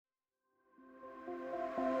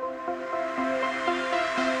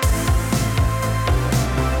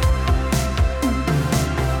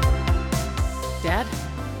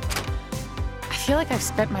like I've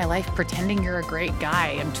spent my life pretending you're a great guy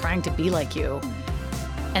and trying to be like you.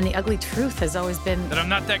 And the ugly truth has always been that I'm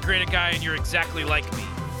not that great a guy and you're exactly like me.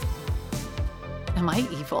 Am I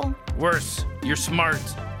evil? Worse, you're smart.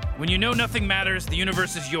 When you know nothing matters, the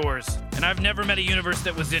universe is yours. And I've never met a universe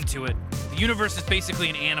that was into it. The universe is basically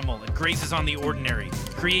an animal. It grazes on the ordinary.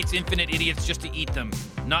 Creates infinite idiots just to eat them.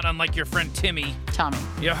 Not unlike your friend Timmy. Tommy.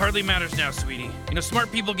 Yeah, hardly matters now, sweetie. You know,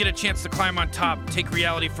 smart people get a chance to climb on top, take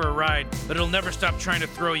reality for a ride, but it'll never stop trying to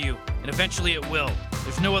throw you. And eventually it will.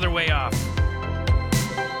 There's no other way off.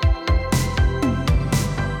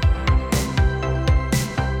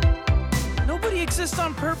 Nobody exists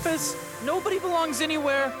on purpose. Nobody belongs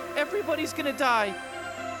anywhere. Everybody's gonna die.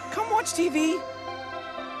 Come watch TV.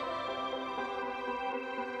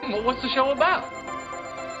 Well, what's the show about?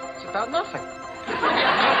 It's about nothing.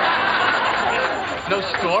 No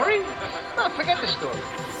story? No, forget the story.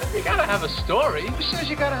 You gotta have a story. Who says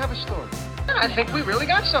you gotta have a story? I think we really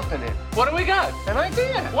got something here. What do we got? An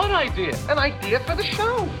idea. What idea? An idea for the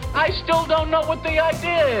show. I still don't know what the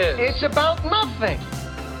idea is. It's about nothing.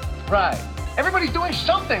 Right. Everybody's doing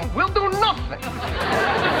something. We'll do nothing.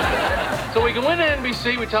 So we go into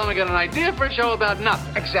NBC, we tell them we got an idea for a show about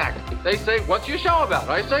nothing. Exactly. They say, what's your show about?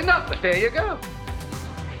 I say nothing. There you go.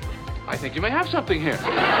 I think you may have something here.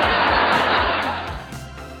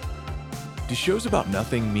 Do shows about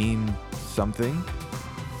nothing mean something?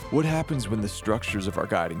 What happens when the structures of our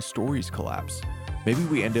guiding stories collapse? Maybe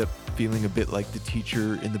we end up feeling a bit like the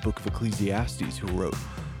teacher in the book of Ecclesiastes who wrote,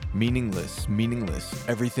 "Meaningless, meaningless,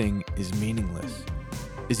 everything is meaningless."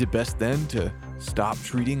 Is it best then to stop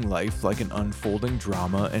treating life like an unfolding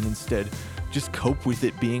drama and instead just cope with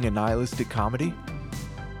it being a nihilistic comedy?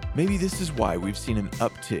 Maybe this is why we've seen an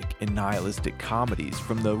uptick in nihilistic comedies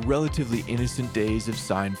from the relatively innocent days of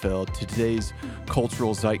Seinfeld to today's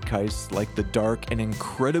cultural zeitgeist like the dark and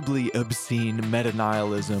incredibly obscene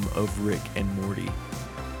meta-nihilism of Rick and Morty.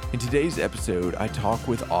 In today's episode, I talk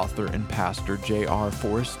with author and pastor J.R.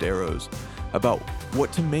 Forasteros about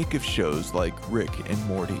what to make of shows like Rick and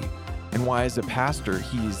Morty, and why as a pastor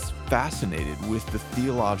he is fascinated with the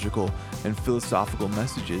theological and philosophical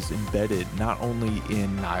messages embedded not only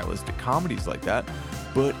in nihilistic comedies like that,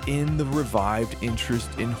 but in the revived interest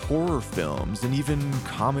in horror films and even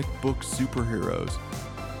comic book superheroes.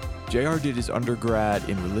 JR did his undergrad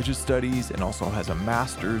in religious studies and also has a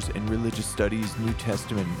master's in religious studies, New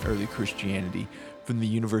Testament, and early Christianity from the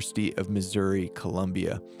University of Missouri,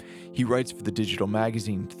 Columbia. He writes for the digital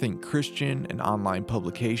magazine Think Christian, an online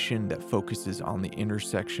publication that focuses on the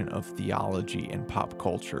intersection of theology and pop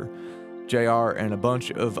culture. JR and a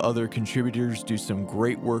bunch of other contributors do some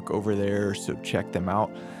great work over there, so check them out.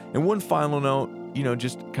 And one final note,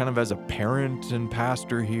 just kind of as a parent and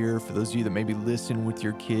pastor here, for those of you that maybe listen with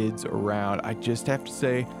your kids around, I just have to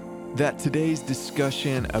say that today's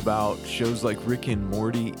discussion about shows like Rick and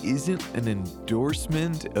Morty isn't an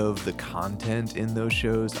endorsement of the content in those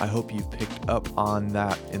shows. I hope you've picked up on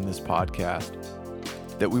that in this podcast.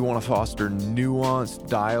 That we want to foster nuanced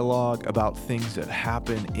dialogue about things that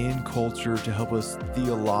happen in culture to help us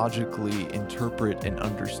theologically interpret and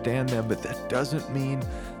understand them. But that doesn't mean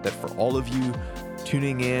that for all of you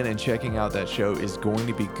tuning in and checking out that show is going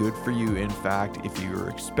to be good for you. In fact, if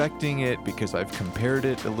you're expecting it, because I've compared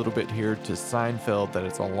it a little bit here to Seinfeld, that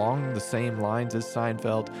it's along the same lines as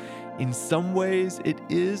Seinfeld, in some ways it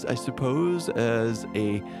is, I suppose, as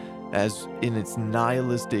in its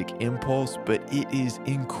nihilistic impulse, but it is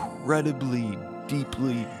incredibly,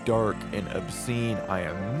 deeply dark and obscene. I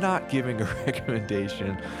am not giving a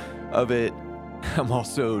recommendation of it. I'm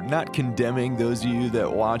also not condemning those of you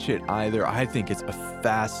that watch it either. I think it's a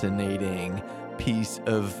fascinating piece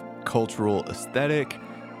of cultural aesthetic.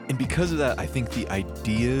 And because of that, I think the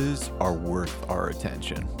ideas are worth our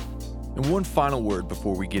attention. And one final word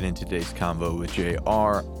before we get into today's convo with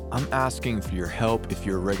JR. I'm asking for your help, if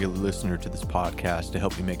you're a regular listener to this podcast, to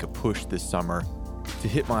help me make a push this summer to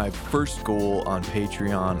hit my first goal on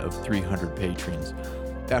Patreon of 300 patrons.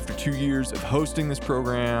 After 2 years of hosting this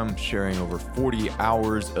program, sharing over 40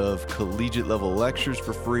 hours of collegiate level lectures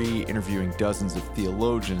for free, interviewing dozens of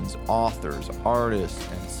theologians, authors, artists,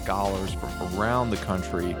 and scholars from around the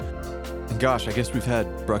country. And gosh, I guess we've had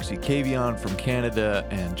Bruxy Cavion from Canada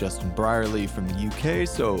and Justin Brierley from the UK,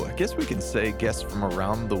 so I guess we can say guests from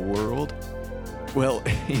around the world. Well,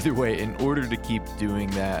 either way, in order to keep doing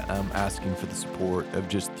that, I'm asking for the support of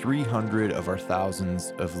just 300 of our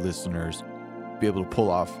thousands of listeners, be able to pull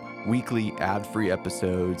off weekly ad-free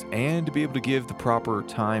episodes and to be able to give the proper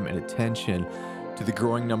time and attention to the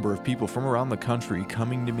growing number of people from around the country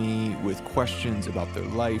coming to me with questions about their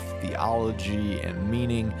life, theology, and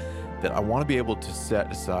meaning, that I want to be able to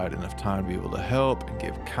set aside enough time to be able to help and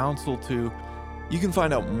give counsel to. You can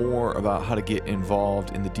find out more about how to get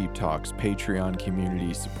involved in the Deep Talks Patreon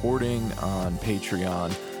community supporting on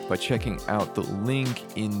Patreon by checking out the link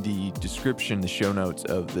in the description, the show notes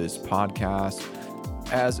of this podcast.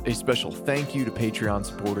 As a special thank you to Patreon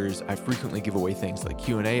supporters, I frequently give away things like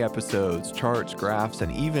Q&A episodes, charts, graphs,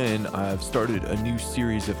 and even I've started a new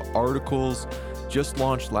series of articles just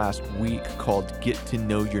launched last week called Get to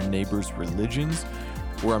Know Your Neighbor's Religions,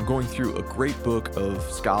 where I'm going through a great book of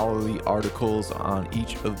scholarly articles on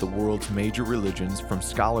each of the world's major religions from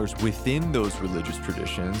scholars within those religious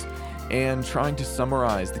traditions, and trying to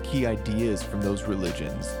summarize the key ideas from those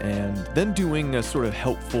religions, and then doing a sort of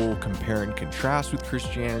helpful compare and contrast with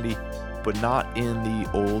Christianity, but not in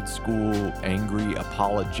the old school angry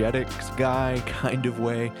apologetics guy kind of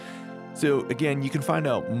way. So again, you can find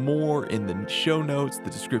out more in the show notes, the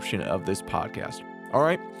description of this podcast. All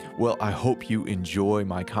right, well, I hope you enjoy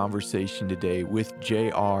my conversation today with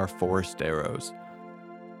J.R. Forasteros.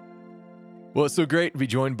 Well, it's so great to be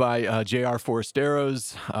joined by J.R.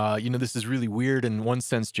 Forasteros. This is really weird in one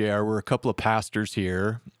sense, J.R. We're a couple of pastors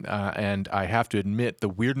here, and I have to admit the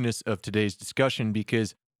weirdness of today's discussion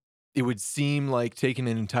because it would seem like taking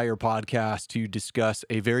an entire podcast to discuss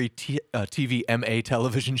a very TV MA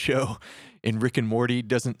television show in Rick and Morty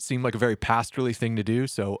doesn't seem like a very pastorally thing to do.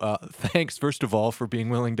 So thanks, first of all, for being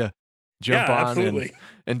willing to jump on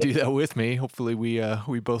and do that with me. Hopefully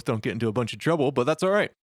we both don't get into a bunch of trouble, but that's all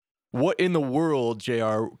right. What in the world,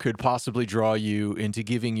 JR, could possibly draw you into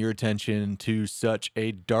giving your attention to such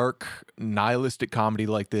a dark, nihilistic comedy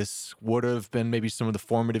like this? What have been maybe some of the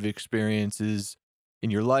formative experiences in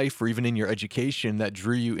your life or even in your education that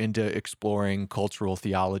drew you into exploring cultural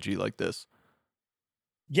theology like this?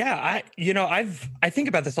 Yeah, I think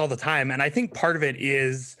about this all the time, and I think part of it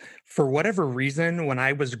is, for whatever reason, when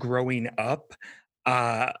I was growing up,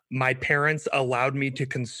 my parents allowed me to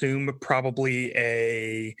consume probably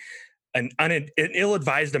an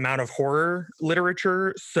ill-advised amount of horror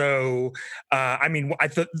literature. So,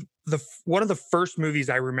 one of the first movies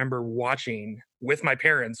I remember watching with my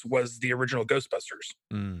parents was the original Ghostbusters.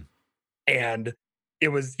 And it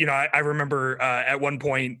was, I remember at one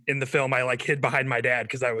point in the film, I hid behind my dad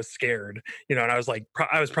because I was scared, and I was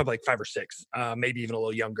I was probably 5 or 6, maybe even a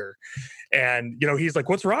little younger. And, he's like,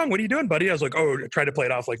 "What's wrong? What are you doing, buddy?" I was like, "Oh," try to play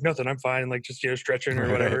it off like, "Nothing, I'm fine." Just, stretching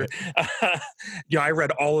or whatever. I read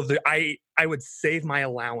all of I would save my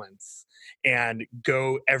allowance and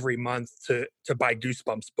go every month to buy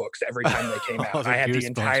Goosebumps books every time they came out. I had the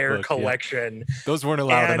entire collection. Yeah. Those weren't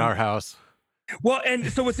allowed in our house. Well, and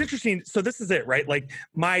so what's interesting, so this is it, right?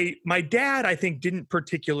 My dad, I think, didn't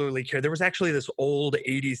particularly care. There was actually this old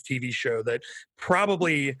 80s TV show that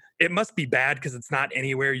probably, it must be bad because it's not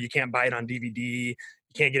anywhere. You can't buy it on DVD. You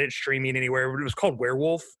can't get it streaming anywhere. It was called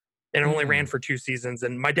Werewolf, and it only ran for 2 seasons.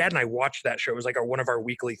 And my dad and I watched that show. It was one of our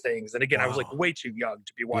weekly things. And again, I was way too young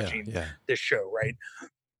to be watching this show, right?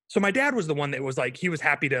 So my dad was the one that was he was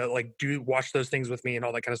happy to watch those things with me and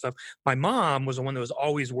all that kind of stuff. My mom was the one that was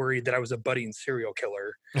always worried that I was a budding serial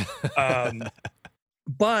killer.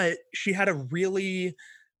 But she had a really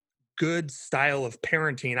good style of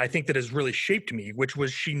parenting, I think, that has really shaped me, which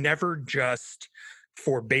was she never just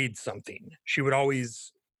forbade something. She would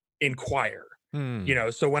always inquire,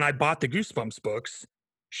 so when I bought the Goosebumps books,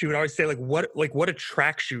 she would always say, what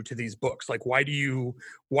attracts you to these books? Why do you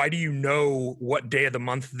know what day of the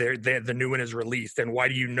month the new one is released? And why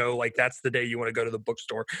do you know, that's the day you want to go to the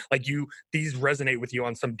bookstore? These resonate with you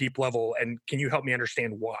on some deep level. And can you help me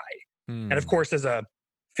understand why? And of course, as a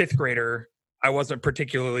 5th grader, I wasn't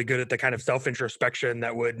particularly good at the kind of self-introspection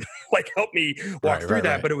that would help me walk through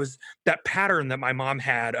that. But it was that pattern that my mom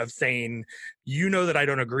had of saying, that I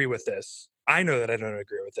don't agree with this. I know that I don't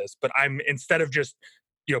agree with this, but instead of just,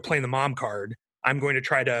 playing the mom card, I'm going to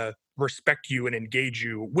try to respect you and engage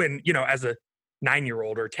you when, as a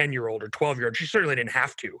 9-year-old or 10-year-old or 12-year-old, she certainly didn't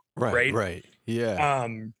have to. Right. Yeah.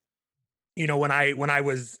 When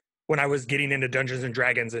I was getting into Dungeons and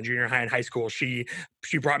Dragons in junior high and high school, she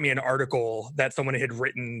brought me an article that someone had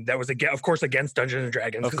written that was, of course, against Dungeons and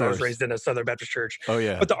Dragons because I was raised in a Southern Baptist church. Oh,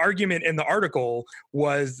 yeah. But the argument in the article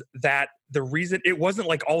was that the reason, it wasn't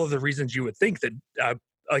all of the reasons you would think that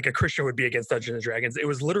a Christian would be against Dungeons and Dragons. It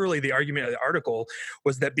was literally the argument of the article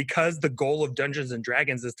was that because the goal of Dungeons and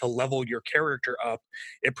Dragons is to level your character up,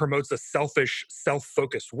 it promotes a selfish,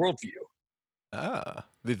 self-focused worldview.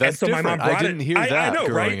 That's so my different. mom brought I didn't it. hear that I know,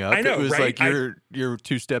 growing right? up. I know, It was right? like you're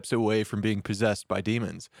 2 steps away from being possessed by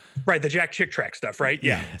demons. Right, the Jack Chick track stuff, right?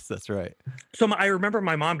 Yeah. Yes, that's right. So I remember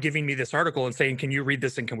my mom giving me this article and saying, "Can you read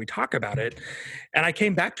this and can we talk about it?" And I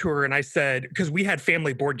came back to her and I said, because we had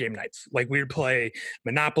family board game nights, like we would play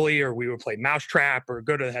Monopoly or we would play Mousetrap or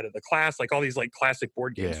go to the head of the class, like all these like classic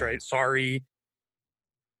board games, Yeah. right? Sorry.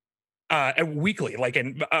 And weekly, like,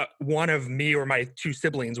 and one of me or my two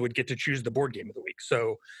siblings would get to choose the board game of the week.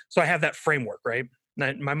 So I have that framework, right?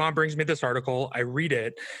 My mom brings me this article, I read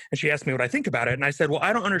it, and she asked me what I think about it. And I said, well,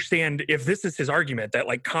 I don't understand if this is his argument that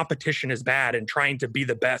like competition is bad and trying to be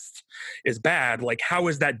the best is bad. Like, how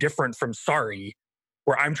is that different from Sorry,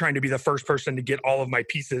 where I'm trying to be the first person to get all of my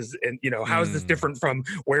pieces? And, how is this different from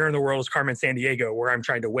Where in the World is Carmen Sandiego, where I'm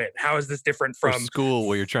trying to win? How is this different Or from school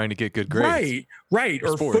where you're trying to get good grades. Right.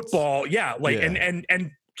 Or sports. football. Yeah. Like, Yeah.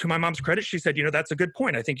 and to my mom's credit, she said, that's a good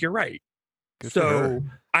point. I think you're right. Good for her. So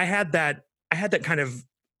I had that kind of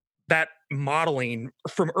that modeling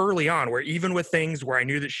from early on, where even with things where I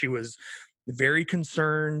knew that she was very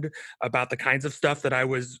concerned about the kinds of stuff that I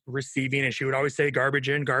was receiving, and she would always say garbage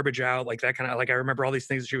in, garbage out, like that kind of, like, I remember all these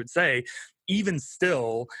things that she would say. Even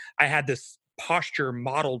still, I had this posture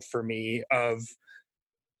modeled for me of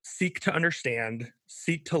seek to understand,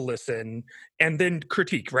 seek to listen, and then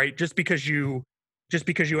critique, right? Just because you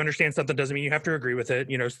understand something doesn't mean you have to agree with it.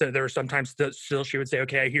 There are sometimes still she would say,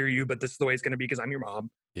 okay, I hear you, but this is the way it's going to be because I'm your mom.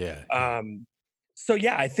 Yeah. So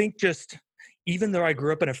yeah, I think just, even though I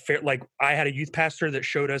grew up in like I had a youth pastor that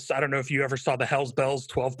showed us, I don't know if you ever saw the Hell's Bells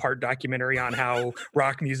 12-part documentary on how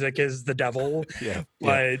rock music is the devil. Yeah.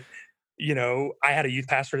 But I had a youth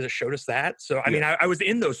pastor that showed us that. So I mean, I was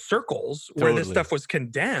in those circles where this Totally. stuff was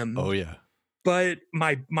condemned. Oh yeah. But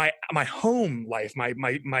my home life, my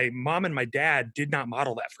mom and my dad did not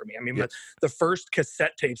model that for me. I mean, Yep. the first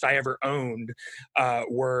cassette tapes I ever owned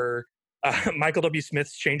were Michael W.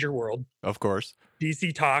 Smith's "Change Your World," Of course.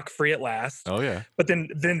 DC Talk, "Free at Last." Oh yeah. But then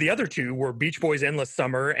the other two were Beach Boys' "Endless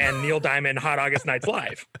Summer" and Neil Diamond, "Hot August Nights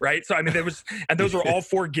Live." Right. So I mean, those were all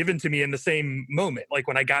four given to me in the same moment, like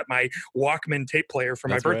when I got my Walkman tape player for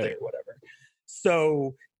That's my birthday right. or whatever.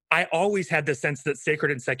 So I always had the sense that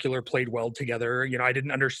sacred and secular played well together. I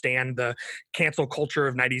didn't understand the cancel culture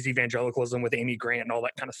of 90s evangelicalism with Amy Grant and all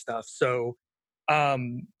that kind of stuff. So,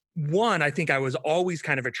 one, I think I was always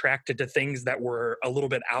kind of attracted to things that were a little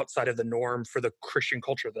bit outside of the norm for the Christian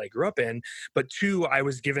culture that I grew up in. But two, I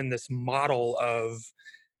was given this model of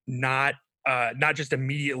not just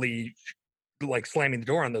immediately like slamming the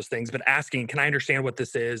door on those things, but asking, can I understand what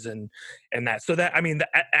this is? And that, so that, I mean,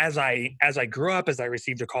 as I grew up, as I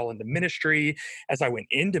received a call into ministry, as I went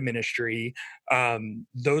into ministry,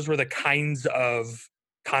 those were the kinds of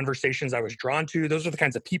conversations I was drawn to. Those are the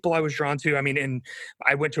kinds of people I was drawn to. I mean, and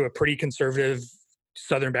I went to a pretty conservative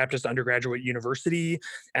Southern Baptist undergraduate university,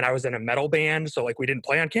 and I was in a metal band. So like we didn't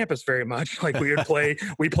play on campus very much. Like we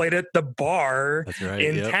played at the bar That's right.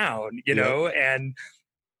 in Yep. town, and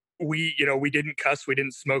we didn't cuss, we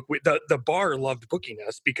didn't smoke. The bar loved booking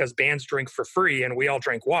us because bands drink for free and we all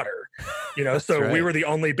drank water, so we right. were the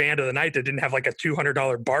only band of the night that didn't have like a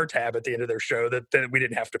 $200 bar tab at the end of their show that we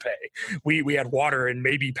didn't have to pay. We had water and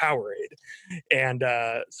maybe Powerade. And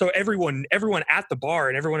so everyone at the bar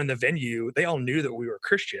and everyone in the venue, they all knew that we were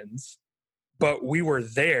Christians, but we were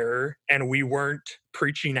there and we weren't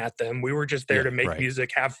preaching at them. We were just there Yeah, to make right.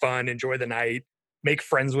 music, have fun, enjoy the night, make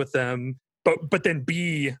friends with them, but then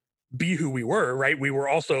be who we were, right? We were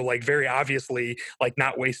also like very obviously like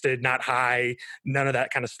not wasted, not high, none of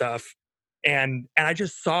that kind of stuff. And I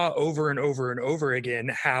just saw over and over and over again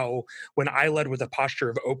how when I led with a posture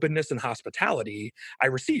of openness and hospitality, I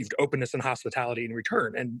received openness and hospitality in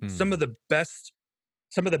return. And some of the best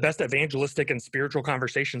evangelistic and spiritual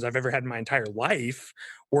conversations I've ever had in my entire life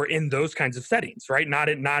were in those kinds of settings, right? Not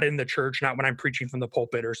in the church, not when I'm preaching from the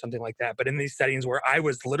pulpit or something like that, but in these settings where I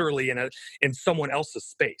was literally in someone else's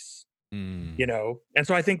space, And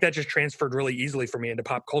so I think that just transferred really easily for me into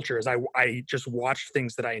pop culture as I just watched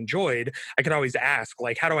things that I enjoyed. I could always ask,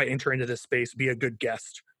 like, how do I enter into this space, be a good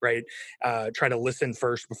guest, right? Try to listen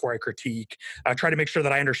first before I critique, try to make sure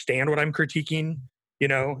that I understand what I'm critiquing,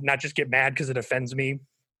 not just get mad because it offends me.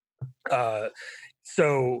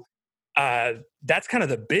 So that's kind of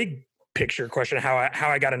the big picture question of how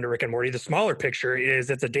I got into Rick and Morty. The smaller picture is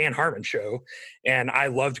it's a Dan Harmon show, and I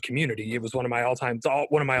loved Community. It was one of my all-time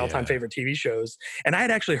favorite TV shows. And I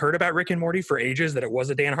had actually heard about Rick and Morty for ages, that it was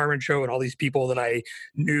a Dan Harmon show, and all these people that I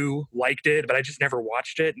knew liked it, but I just never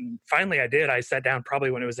watched it. And finally I did. I sat down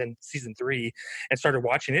probably when it was in season 3 and started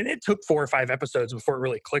watching it. And it took 4 or 5 episodes before it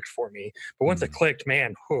really clicked for me. But once it clicked,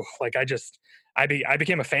 man, I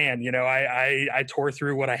became a fan. I tore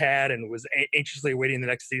through what I had and was anxiously awaiting the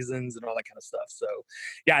next seasons and all that kind of stuff. So,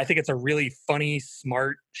 yeah, I think it's a really funny,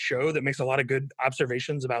 smart show that makes a lot of good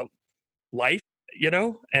observations about life.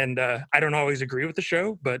 And I don't always agree with the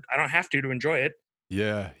show, but I don't have to enjoy it.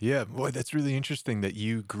 Yeah, yeah. Boy, that's really interesting that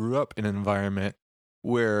you grew up in an environment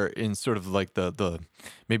where in sort of like the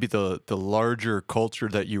maybe the larger culture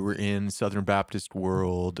that you were in, Southern Baptist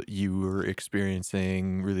world, you were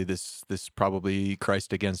experiencing really this probably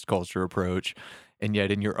Christ against culture approach. And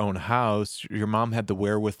yet in your own house, your mom had the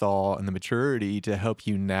wherewithal and the maturity to help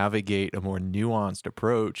you navigate a more nuanced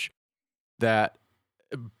approach that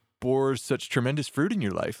bore such tremendous fruit in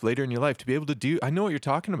your life later in your life to be able to do. I know what you're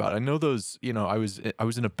talking about. I know those, I was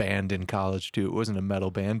in a band in college too. It wasn't a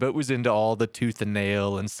metal band, but it was into all the Tooth and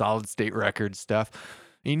Nail and Solid State Records stuff.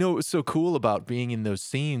 What was so cool about being in those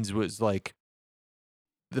scenes was like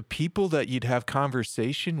the people that you'd have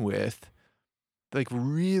conversation with, like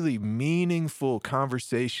really meaningful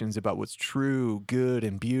conversations about what's true, good,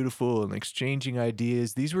 and beautiful, and exchanging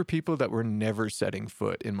ideas. These were people that were never setting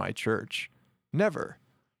foot in my church. Never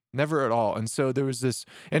at all. And so there was this,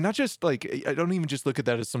 and not just like, I don't even just look at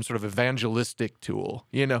that as some sort of evangelistic tool,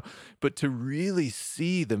 but to really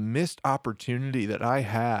see the missed opportunity that I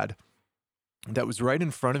had that was right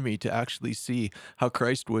in front of me to actually see how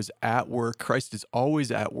Christ was at work. Christ is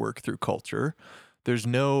always at work through culture. There's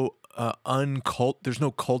no there's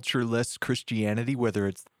no cultureless Christianity, whether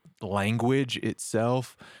it's language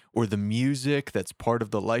itself or the music that's part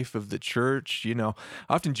of the life of the church. I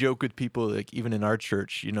often joke with people, like even in our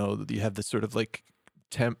church, you have this sort of like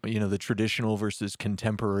the traditional versus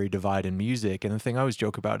contemporary divide in music. And the thing I always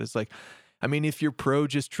joke about is like, I mean, if you're pro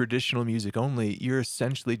just traditional music only, you're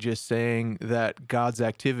essentially just saying that God's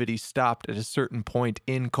activity stopped at a certain point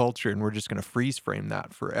in culture and we're just going to freeze frame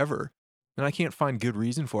that forever. And I can't find good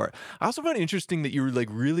reason for it. I also find it interesting that you were like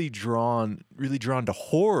really drawn to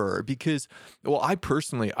horror because, well,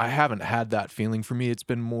 I haven't had that feeling. For me, it's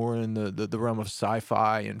been more in the realm of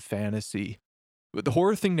sci-fi and fantasy. But the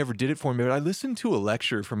horror thing never did it for me. But I listened to a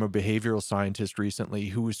lecture from a behavioral scientist recently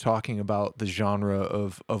who was talking about the genre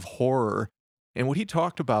of horror. And what he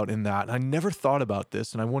talked about in that, I never thought about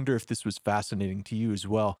this, and I wonder if this was fascinating to you as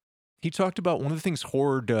well. He talked about one of the things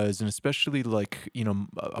horror does, and especially like,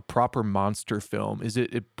 a proper monster film, is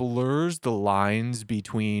it blurs the lines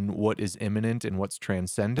between what is imminent and what's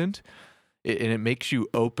transcendent. And it makes you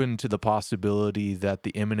open to the possibility that the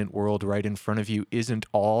imminent world right in front of you isn't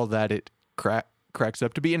all that it cracks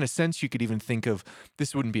up to be. In a sense, you could even think of,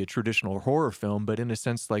 this wouldn't be a traditional horror film, but in a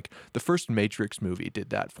sense, like the first Matrix movie did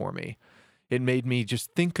that for me. It made me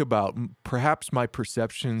just think about perhaps my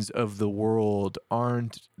perceptions of the world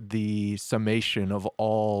aren't the summation of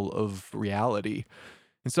all of reality.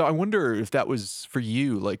 And so I wonder if that was for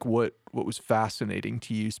you, like what was fascinating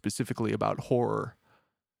to you specifically about horror?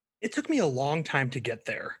 It took me a long time to get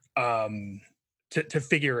there. To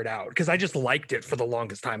figure it out because I just liked it for the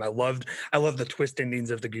longest time. I loved the twist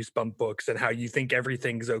endings of the Goosebump books and how you think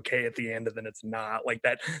everything's okay at the end and then it's not, like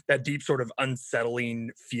that deep sort of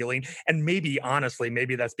unsettling feeling. And maybe honestly,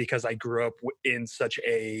 maybe that's because I grew up in such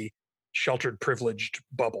a sheltered, privileged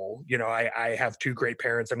bubble. I have two great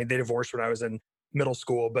parents. I mean, they divorced when I was in middle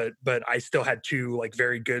school, but I still had two like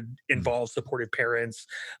very good, involved, supportive parents.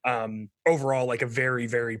 Overall, like a very,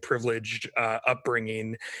 very privileged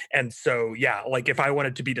upbringing. And so, yeah, like if I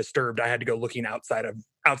wanted to be disturbed, I had to go looking outside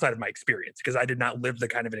of my experience because I did not live the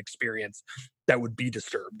kind of an experience that would be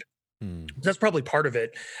disturbed. Hmm. That's probably part of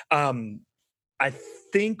it. I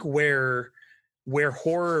think where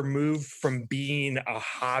horror moved from being a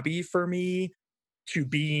hobby for me to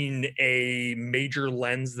being a major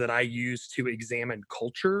lens that I use to examine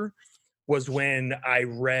culture was when I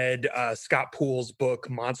read Scott Pool's book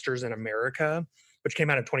Monsters in America, which came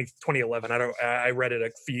out in 2011. I read it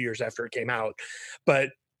a few years after it came out,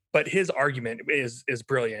 but his argument is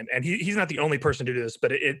brilliant, and he's not the only person to do this,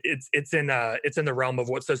 but it's in the realm of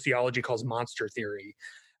what sociology calls monster theory,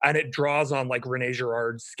 and it draws on like Rene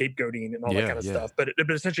Girard's scapegoating and all that kind of stuff. But it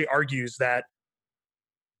essentially argues that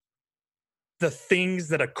the things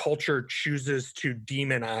that a culture chooses to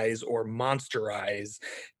demonize or monsterize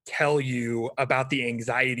tell you about the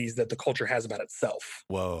anxieties that the culture has about itself.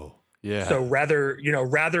 Whoa. Yeah. So rather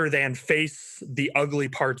than face the ugly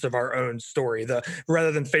parts of our own story,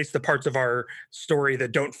 rather than face the parts of our story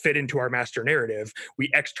that don't fit into our master narrative,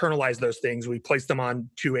 we externalize those things. We place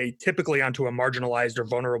them typically onto a marginalized or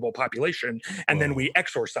vulnerable population, and then we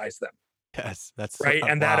exorcise them. Yes, that's right.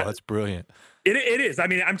 And wow, that's brilliant. It is. I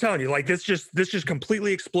mean, I'm telling you, like this just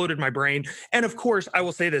completely exploded my brain. And of course, I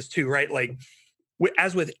will say this too, right? Like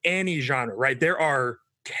as with any genre, right? There are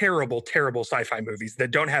terrible, terrible sci-fi movies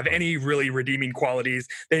that don't have any really redeeming qualities.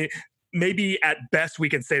 They maybe at best we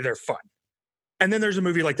can say they're fun. And then there's a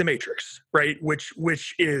movie like The Matrix, right? Which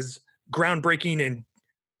is groundbreaking in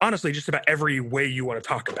honestly just about every way you want to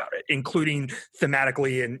talk about it, including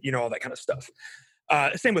thematically and all that kind of stuff.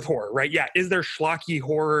 Same with horror, right? Yeah, is there schlocky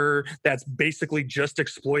horror that's basically just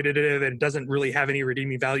exploitative and doesn't really have any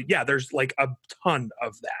redeeming value? Yeah, there's like a ton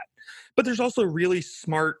of that. But there's also really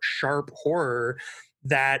smart, sharp horror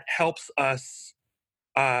that helps us,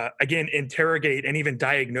 again, interrogate and even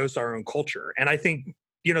diagnose our own culture. And I think,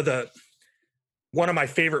 one of my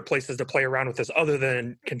favorite places to play around with this, other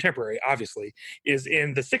than contemporary, obviously, is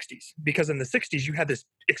in the 60s. Because in the 60s, you had this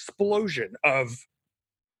explosion of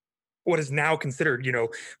what is now considered,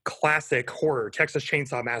 classic horror. Texas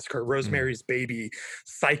Chainsaw Massacre, Rosemary's Baby,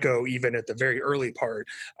 Psycho, even at the very early part.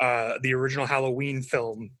 The original Halloween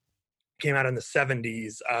film came out in the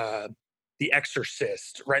 70s. The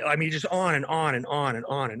Exorcist, right? I mean, just on and on and on and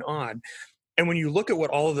on and on. And when you look at what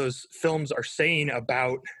all of those films are saying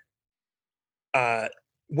about not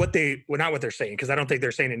what they're saying, because I don't think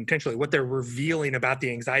they're saying it intentionally, what they're revealing about the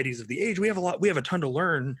anxieties of the age, we have a ton to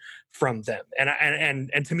learn from them.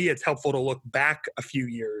 And to me, it's helpful to look back a few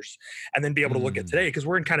years and then be able to look at today, because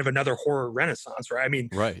we're in kind of another horror renaissance, right? I mean,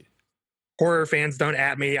 right. Horror fans, don't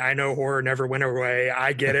at me. I know horror never went away.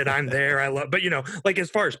 I get it. I'm there. I love, but like as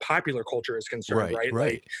far as popular culture is concerned, right?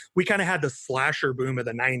 Like we kind of had the slasher boom of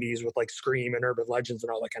the 90s with like Scream and Urban Legends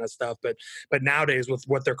and all that kind of stuff. But nowadays with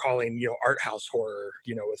what they're calling, art house horror,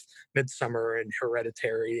 with Midsummer and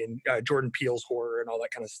Hereditary and Jordan Peele's horror and all that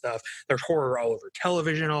kind of stuff. There's horror all over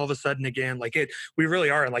television all of a sudden again. We really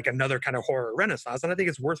are in like another kind of horror renaissance. And I think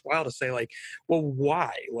it's worthwhile to say like, well,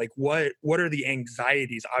 why? Like what are the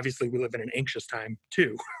anxieties? Obviously we live in an anxious time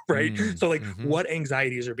too, right? So like what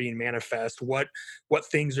anxieties are being manifest, what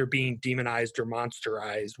things are being demonized or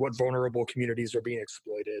monsterized, what vulnerable communities are being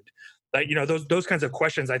exploited. Those kinds of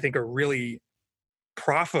questions I think are really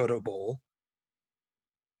profitable.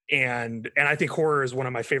 And I think horror is one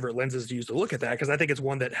of my favorite lenses to use to look at that, because I think it's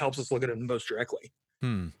one that helps us look at it most directly.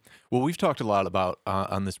 Well, we've talked a lot about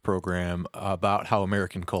on this program about how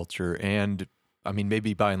American culture and I mean,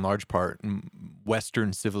 maybe by and large part,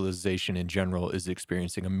 Western civilization in general is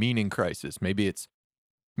experiencing a meaning crisis. Maybe it's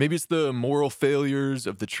the moral failures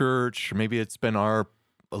of the church. Maybe it's been our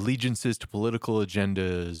allegiances to political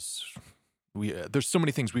agendas. There's so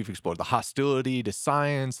many things we've explored. The hostility to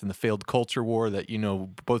science and the failed culture war that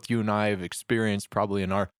both you and I have experienced probably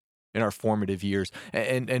in our formative years.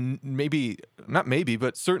 And maybe, not maybe,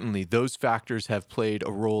 but certainly those factors have played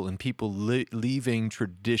a role in people leaving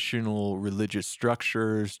traditional religious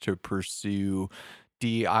structures to pursue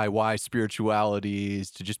DIY spiritualities,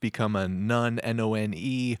 to just become a nun,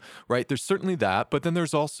 N-O-N-E, right? There's certainly that. But then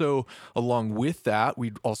there's also, along with that,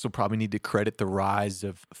 we'd also probably need to credit the rise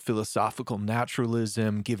of philosophical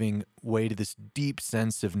naturalism, giving way to this deep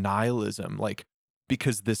sense of nihilism,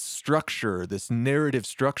 because this structure, this narrative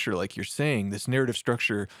structure, like you're saying, this narrative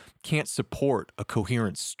structure can't support a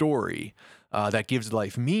coherent story that gives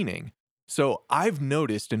life meaning. So I've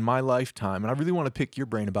noticed in my lifetime, and I really want to pick your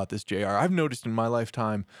brain about this, JR, I've noticed in my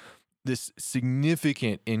lifetime this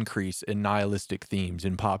significant increase in nihilistic themes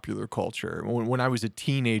in popular culture. When I was a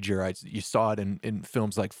teenager, you saw it in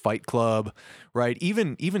films like Fight Club, right?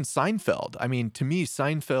 Even Seinfeld. I mean, to me,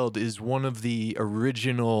 Seinfeld is one of the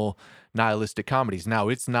original nihilistic comedies. Now,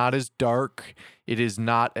 it's not as dark. It is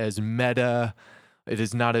not as meta. It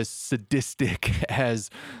is not as sadistic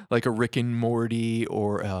as like a Rick and Morty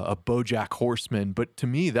or a BoJack Horseman. But to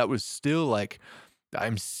me, that was still like,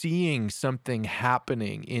 I'm seeing something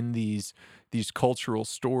happening in these cultural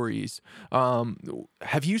stories.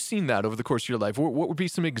 Have you seen that over the course of your life? What would be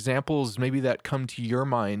some examples maybe that come to your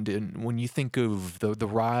mind and when you think of the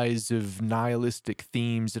rise of nihilistic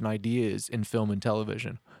themes and ideas in film and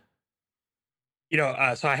television?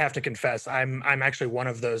 So I have to confess, I'm actually one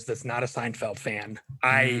of those that's not a Seinfeld fan.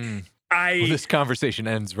 Well, this conversation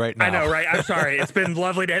ends right now. I know, right? I'm sorry. It's been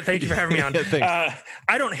lovely to thank you for having me on. Thanks.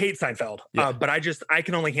 I don't hate Seinfeld, but I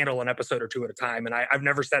can only handle an episode or two at a time, and I've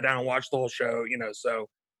never sat down and watched the whole show.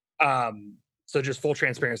 So just full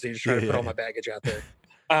transparency, just trying to put all my baggage out there.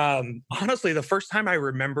 Honestly, the first time I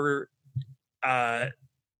remember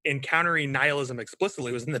encountering nihilism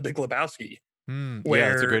explicitly was in The Big Lebowski.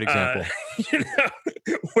 Where, that's a great example.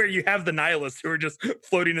 Where you have the nihilists who are just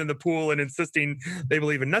floating in the pool and insisting they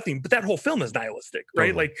believe in nothing. But that whole film is nihilistic,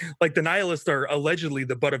 right? Totally. Like the nihilists are allegedly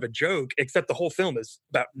the butt of a joke, except the whole film is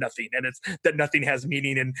about nothing. And it's that nothing has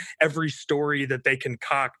meaning, and every story that they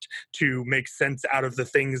concoct to make sense out of the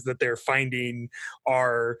things that they're finding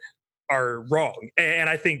are are wrong. And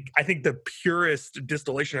I think the purest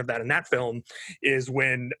distillation of that in that film is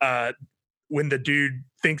when the dude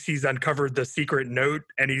thinks he's uncovered the secret note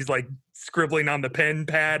and he's like scribbling on the pen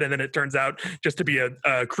pad, and then it turns out just to be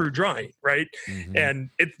a crude drawing, right? Mhm. And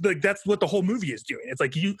it's like that's what the whole movie is doing. It's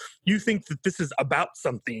like you think that this is about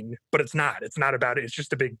something, but it's not. It's not about it. It's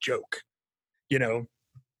just a big joke, you know.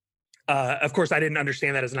 Of course, I didn't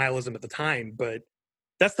understand that as nihilism at the time, but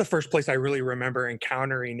that's the first place I really remember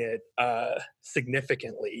encountering it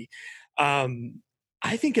significantly.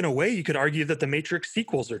 I think in a way you could argue that the Matrix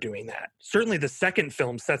sequels are doing that. Certainly the second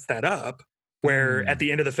film sets that up, where at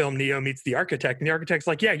the end of the film, Neo meets the architect, and the architect's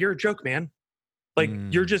like, yeah, you're a joke, man. Like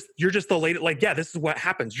you're just the latest, like, yeah, this is what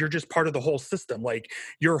happens. You're just part of the whole system. Like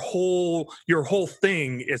your whole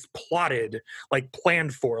thing is plotted, like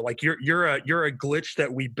planned for. Like you're a glitch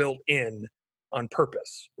that we built in on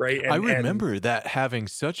purpose, right? I remember that having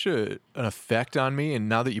such an effect on me, and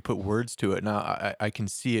now that you put words to it, now I can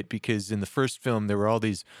see it, because in the first film there were all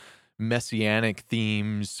these messianic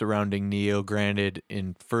themes surrounding Neo, granted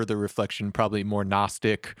in further reflection probably more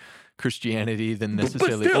Gnostic Christianity than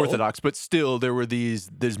necessarily still, Orthodox, but still there were these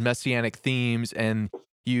messianic themes, and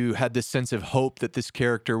you had this sense of hope that this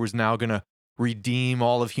character was now going to redeem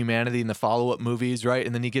all of humanity in the follow-up movies, right?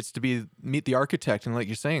 And then he gets to meet the architect, and like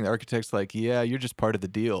you're saying, the architect's like, yeah, you're just part of the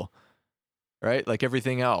deal, right? Like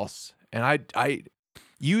everything else. And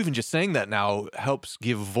you even just saying that now helps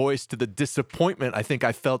give voice to the disappointment I think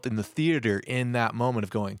I felt in the theater in that moment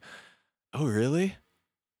of going, oh, really?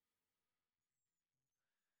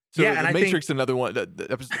 So yeah, the and Matrix, another one,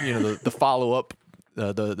 the follow-up,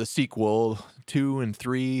 the sequel 2 and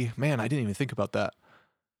 3, man, I didn't even think about that.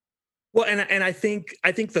 Well, and I think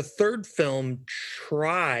the third film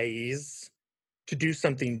tries to do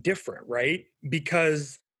something different, right?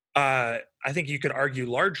 Because I think you could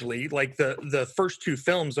argue largely like the first two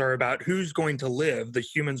films are about who's going to live, the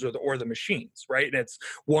humans or the machines, right? And it's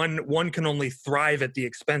one can only thrive at the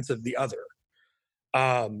expense of the other,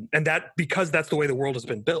 and that because that's the way the world has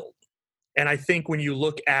been built. And I think when you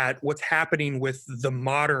look at what's happening with the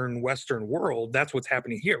modern Western world, that's what's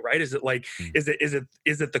happening here, right? Is it like, is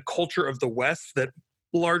it the culture of the West that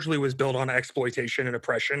largely was built on exploitation and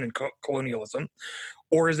oppression and colonialism,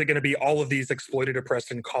 or is it going to be all of these exploited,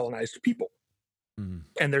 oppressed, and colonized people?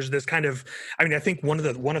 And there's this kind of, I mean, I think one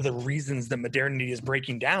of the reasons that modernity is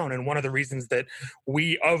breaking down, and one of the reasons that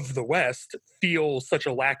we of the West feel such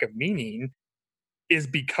a lack of meaning, is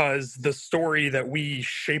because the story that we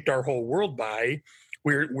shaped our whole world by,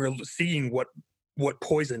 we're seeing what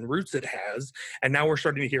poison roots it has, and now we're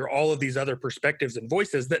starting to hear all of these other perspectives and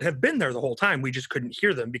voices that have been there the whole time. We just couldn't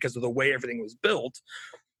hear them because of the way everything was built.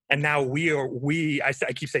 And now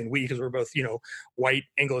I keep saying we because we're both, white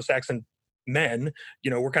Anglo-Saxon men.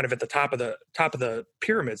 We're kind of at the top of the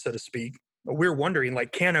pyramid, so to speak. We're wondering,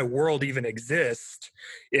 like, can a world even exist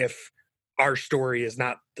if our story is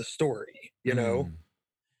not the story,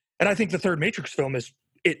 And I think the third Matrix film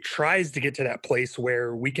it tries to get to that place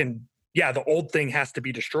where we can, the old thing has to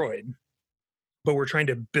be destroyed, but we're trying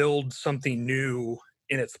to build something new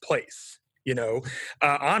in its place.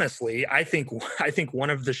 Honestly, I think one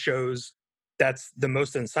of the shows that's the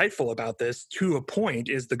most insightful about this, to a point,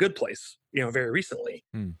 is The Good Place. Very recently,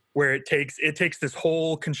 where it takes this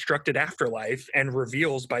whole constructed afterlife and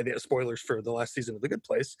reveals, by the spoilers for the last season of The Good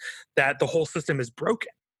Place, that the whole system is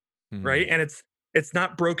broken, right? And it's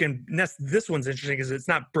not broken. This one's interesting because it's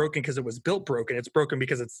not broken because it was built broken. It's broken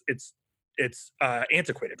because it's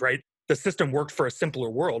antiquated, right? The system worked for a simpler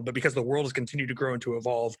world, but because the world has continued to grow and to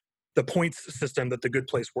evolve, the points system that The Good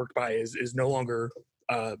Place worked by is no longer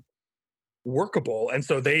workable, and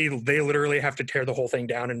so they literally have to tear the whole thing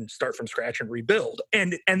down and start from scratch and rebuild.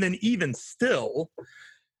 And then even still,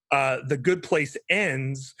 The Good Place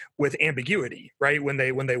ends with ambiguity, right? When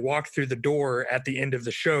they walk through the door at the end of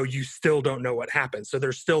the show, you still don't know what happens. So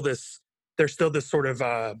there's still this sort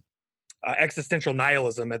of existential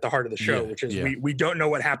nihilism at the heart of the show, which is we don't know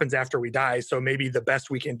what happens after we die. So maybe the best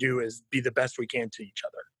we can do is be the best we can to each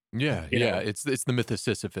other. It's the myth of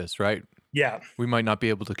Sisyphus, right? Yeah. We might not be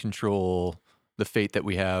able to control the fate that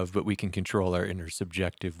we have, but we can control our inner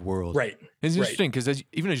subjective world. Right. It's interesting because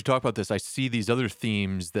even as you talk about this, I see these other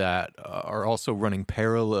themes that are also running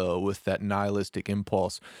parallel with that nihilistic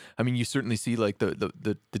impulse. I mean, you certainly see like the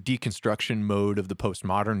deconstruction mode of the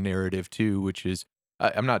postmodern narrative too, which is,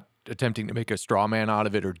 I'm not attempting to make a straw man out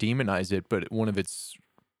of it or demonize it, but one of its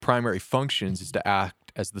primary functions is to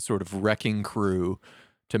act as the sort of wrecking crew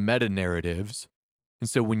to meta narratives. And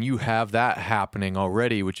so when you have that happening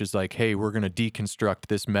already, which is like, hey, we're going to deconstruct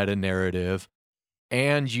this meta narrative,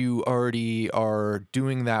 and you already are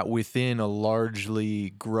doing that within a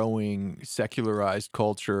largely growing secularized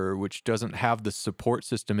culture, which doesn't have the support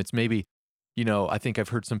system. It's maybe, I think I've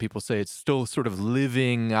heard some people say it's still sort of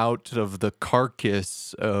living out of the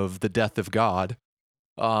carcass of the death of God.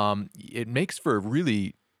 It makes for a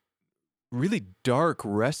really, really dark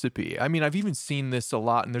recipe. I mean, I've even seen this a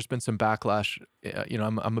lot, and there's been some backlash.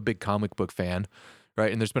 I'm a big comic book fan,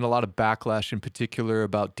 right? And there's been a lot of backlash in particular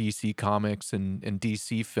about DC comics and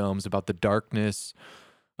DC films about the darkness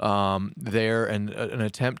there, and an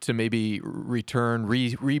attempt to maybe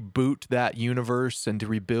reboot that universe and to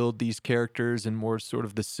rebuild these characters in more sort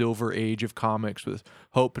of the silver age of comics with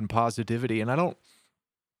hope and positivity. And I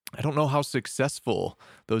don't know how successful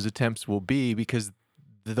those attempts will be, because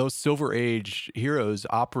those silver age heroes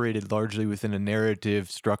operated largely within a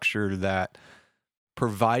narrative structure that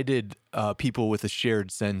provided people with a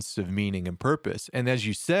shared sense of meaning and purpose. And as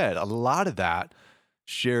you said, a lot of that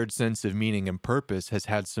shared sense of meaning and purpose has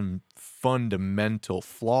had some fundamental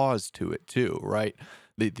flaws to it too, right?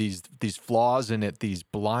 These flaws in it, these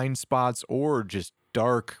blind spots, or just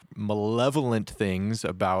dark, malevolent things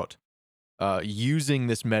about using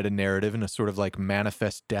this meta narrative in a sort of like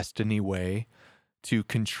manifest destiny way to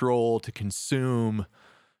control, to consume,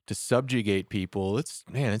 to subjugate people. It's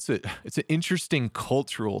an interesting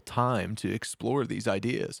cultural time to explore these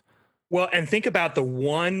ideas. Well, and think about the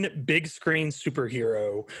one big screen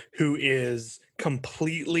superhero who is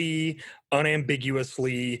completely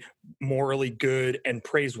unambiguously morally good and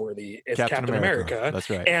praiseworthy. It's Captain America. That's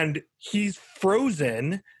right. And he's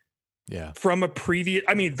frozen from a previous...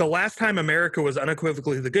 I mean, the last time America was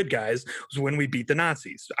unequivocally the good guys was when we beat the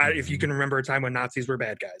Nazis. If you can remember a time when Nazis were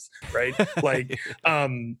bad guys, right? Like,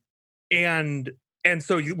 and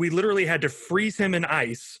so we literally had to freeze him in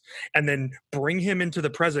ice and then bring him into the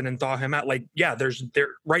present and thaw him out. Like,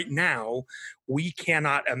 right now, we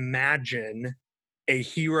cannot imagine a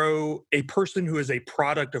hero, a person who is a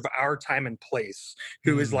product of our time and place,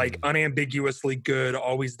 who is like unambiguously good,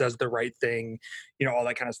 always does the right thing, all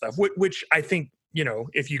that kind of stuff, which I think,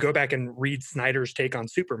 if you go back and read Snyder's take on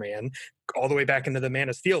Superman all the way back into the Man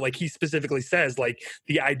of Steel, like he specifically says, like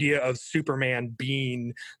the idea of Superman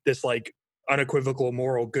being this like unequivocal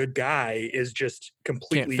moral good guy is just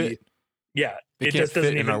completely, it just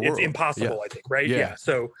doesn't even, it's impossible, I think, right? Yeah.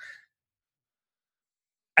 So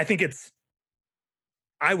I think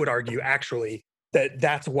I would argue actually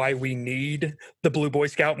that's why we need the Blue Boy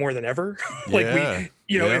Scout more than ever.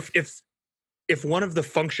 If one of the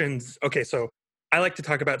functions, so I like to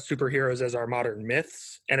talk about superheroes as our modern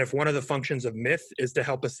myths. And if one of the functions of myth is to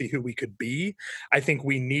help us see who we could be, I think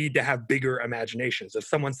we need to have bigger imaginations. If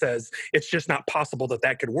someone says it's just not possible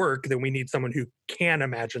that could work, then we need someone who can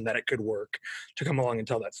imagine that it could work to come along and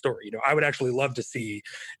tell that story. I would actually love to see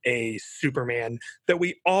a Superman that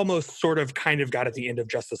we almost sort of kind of got at the end of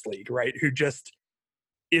Justice League, right? Who just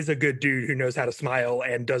is a good dude who knows how to smile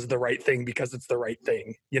and does the right thing because it's the right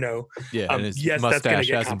thing, Yeah, and his mustache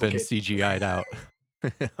hasn't been CGI'd out.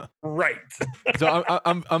 Right. So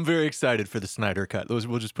I'm very excited for the Snyder Cut.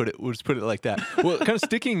 We'll just put it like that. Well, kind of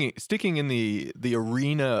sticking in the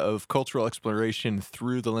arena of cultural exploration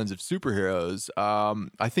through the lens of superheroes.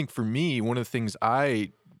 I think for me, one of the things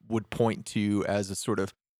I would point to as a sort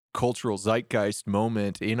of cultural zeitgeist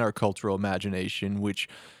moment in our cultural imagination, which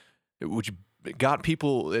got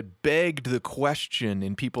people, it begged the question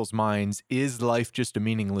in people's minds, is life just a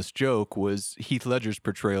meaningless joke, was Heath Ledger's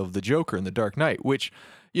portrayal of the Joker in The Dark Knight, which,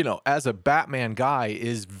 as a Batman guy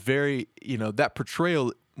is very, that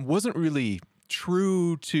portrayal wasn't really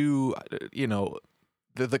true to,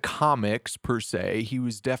 the comics per se. He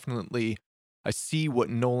was definitely, I see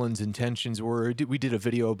what Nolan's intentions were. We did a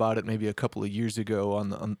video about it maybe a couple of years ago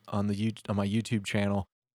on my YouTube channel,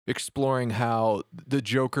 exploring how the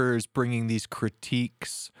Joker is bringing these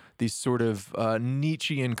critiques, these sort of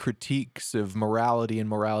Nietzschean critiques of morality, and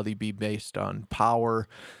morality be based on power.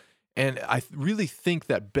 And I really think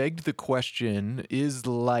that begged the question, is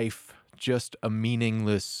life just a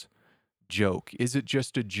meaningless joke? Is it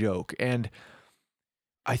just a joke? And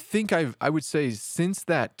I think I would say since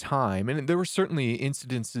that time, and there were certainly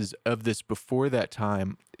incidences of this before that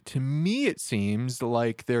time, to me, it seems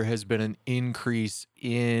like there has been an increase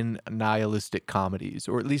in nihilistic comedies,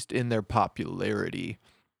 or at least in their popularity.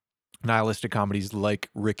 Nihilistic comedies like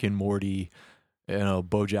Rick and Morty,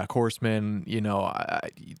 BoJack Horseman,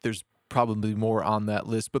 there's probably more on that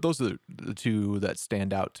list, but those are the two that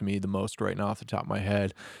stand out to me the most right now off the top of my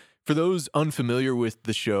head. For those unfamiliar with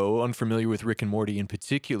the show, unfamiliar with Rick and Morty in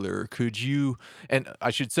particular, could you, and I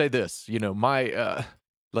should say this, my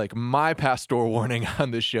pastoral warning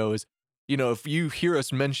on this show is, you know, if you hear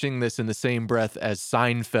us mentioning this in the same breath as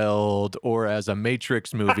Seinfeld or as a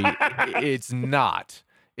Matrix movie, it's not.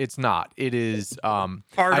 It's not. It is. I'm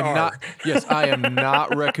not. Yes, I am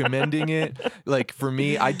not recommending it. Like for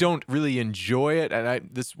me, I don't really enjoy it, and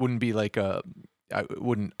this wouldn't be like a. I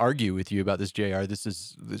wouldn't argue with you about this, JR.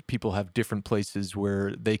 This people have different places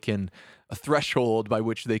where they can a threshold by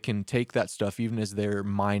which they can take that stuff, even as they're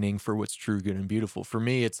mining for what's true, good, and beautiful. For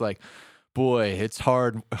me, it's like, boy, it's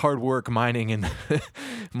hard work mining in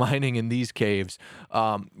mining in these caves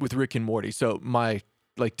with Rick and Morty. So my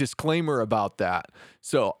like disclaimer about that.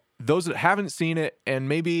 So those that haven't seen it and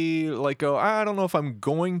maybe like go, I don't know if I'm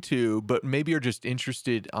going to, but maybe are just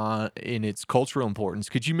interested in its cultural importance.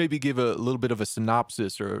 Could you maybe give a little bit of a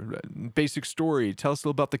synopsis or a basic story? Tell us a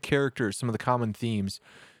little about the characters, some of the common themes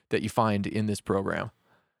that you find in this program.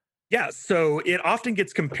 Yeah, so it often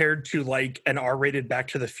gets compared to like an R-rated Back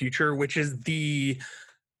to the Future, which is the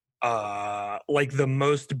like the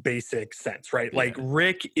most basic sense, right? Yeah. Like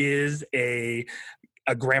Rick is a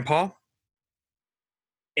grandpa,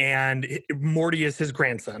 and Morty is his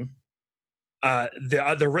grandson.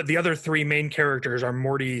 The other three main characters are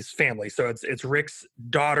Morty's family. So it's Rick's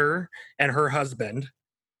daughter and her husband,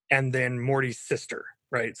 and then Morty's sister,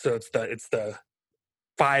 right? So it's the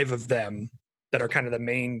five of them that are kind of the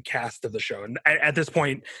main cast of the show. And at this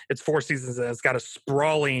point, it's 4 seasons and it's got a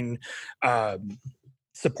sprawling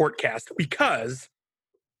support cast, because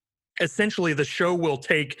essentially the show will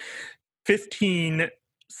take 15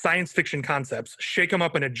 science fiction concepts, shake them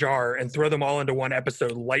up in a jar, and throw them all into one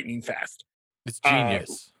episode lightning fast. It's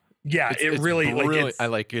genius. Yeah, it's really brilliant.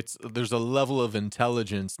 There's a level of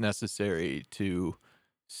intelligence necessary to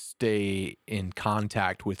stay in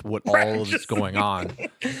contact with what all is going on.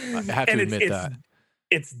 I have to admit that.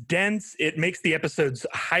 It's dense. It makes the episodes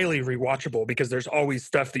highly rewatchable because there's always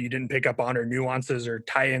stuff that you didn't pick up on, or nuances or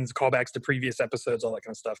tie-ins, callbacks to previous episodes, all that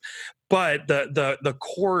kind of stuff. But the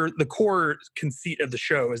core conceit of the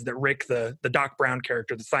show is that Rick, the Doc Brown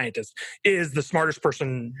character, the scientist, is the smartest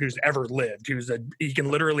person who's ever lived. He can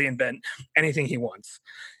literally invent anything he wants.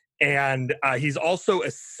 And he's also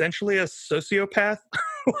essentially a sociopath.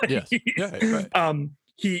 Yes. Yeah, right.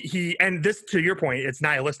 He and this, to your point, it's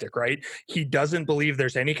nihilistic, right? He doesn't believe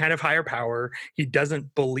there's any kind of higher power. He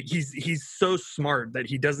doesn't believe he's so smart that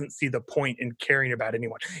he doesn't see the point in caring about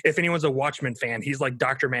anyone. If anyone's a Watchmen fan, he's like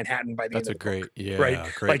Dr. Manhattan by the end of the book,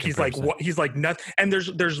 right? Great like he's like what he's like nothing. And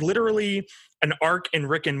there's literally an arc in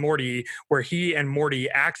Rick and Morty where he and Morty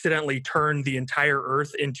accidentally turn the entire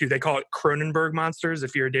Earth into, they call it Cronenberg monsters.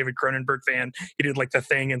 If you're a David Cronenberg fan, he did like The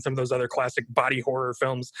Thing and some of those other classic body horror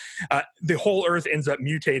films. The whole Earth ends up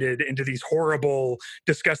mutated into these horrible,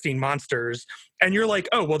 disgusting monsters. And you're like,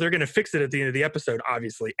 oh, well, they're going to fix it at the end of the episode,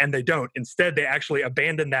 obviously. And they don't. Instead, they actually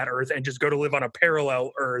abandon that Earth and just go to live on a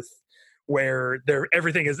parallel Earth where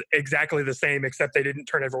everything is exactly the same, except they didn't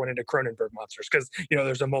turn everyone into Cronenberg monsters because,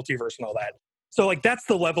 there's a multiverse and all that. So like that's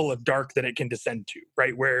the level of dark that it can descend to,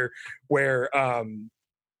 right? Where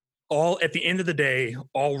all at the end of the day,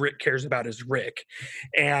 all Rick cares about is Rick.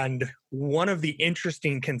 And one of the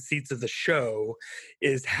interesting conceits of the show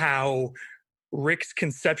is how Rick's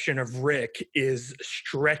conception of Rick is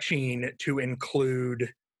stretching to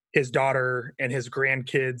include his daughter and his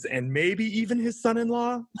grandkids and maybe even his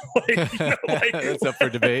son-in-law. That's up for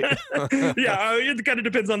debate. Yeah, it kind of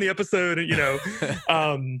depends on the episode,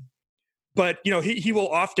 But he will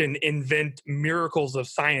often invent miracles of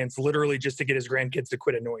science literally just to get his grandkids to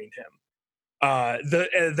quit annoying him.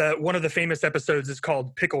 The one of the famous episodes is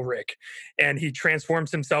called Pickle Rick, and he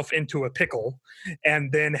transforms himself into a pickle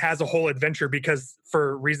and then has a whole adventure because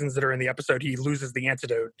for reasons that are in the episode, he loses the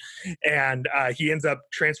antidote, and he ends up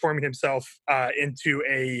transforming himself into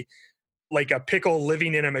a pickle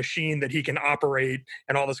living in a machine that he can operate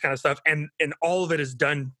and all this kind of stuff. And all of it is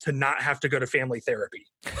done to not have to go to family therapy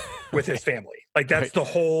with his family. Like that's the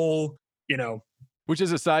whole, Which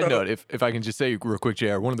is a side note, if I can just say real quick,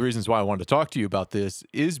 JR, one of the reasons why I wanted to talk to you about this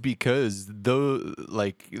is because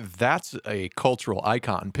that's a cultural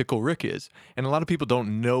icon, Pickle Rick is. And a lot of people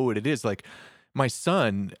don't know what it is. Like my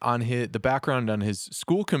son, on the background on his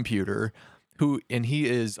school computer, and he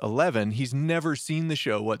is 11, he's never seen the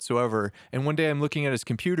show whatsoever. And one day I'm looking at his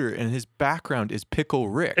computer and his background is Pickle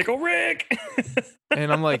Rick. Pickle Rick!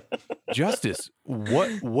 And I'm like, Justice,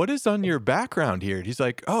 what is on your background here? And he's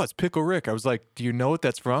like, oh, it's Pickle Rick. I was like, do you know what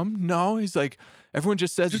that's from? No. He's like, everyone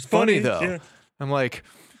just says it's funny though. Yeah. I'm like,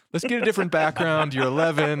 let's get a different background. You're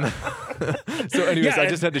 11. So anyways, I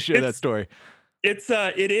just had to share that story.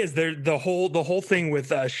 It is there the whole thing with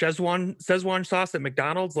Szechuan sauce at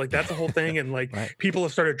McDonald's, like that's the whole thing, and like right. People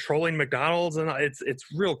have started trolling McDonald's, and it's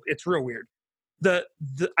real weird.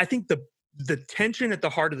 I think the the tension at the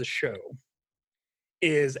heart of the show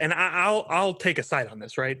is, and I'll take a side on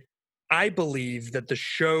this, right? I believe that the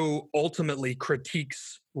show ultimately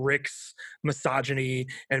critiques Rick's misogyny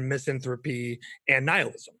and misanthropy and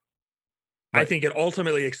nihilism. I Right. think it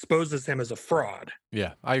ultimately exposes him as a fraud.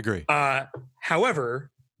 Yeah, I agree.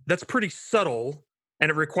 However, that's pretty subtle,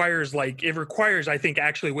 and it requires, I think,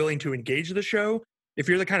 actually willing to engage the show. If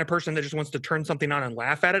you're the kind of person that just wants to turn something on and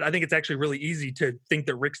laugh at it, I think it's actually really easy to think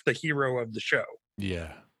that Rick's the hero of the show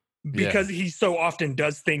Yeah. because he so often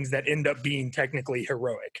does things that end up being technically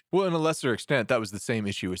heroic. Well, in a lesser extent, that was the same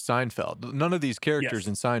issue with Seinfeld. None of these characters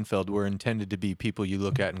in Seinfeld were intended to be people you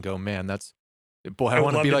look at and go, man, I would want to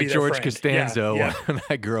love be to like be their George friend. Costanza Yeah. when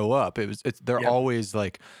I grow up. They're Yeah. always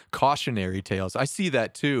like cautionary tales. I see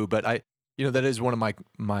that too, but that is one of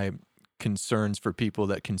my concerns for people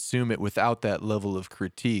that consume it without that level of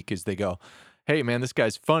critique is they go, hey man, this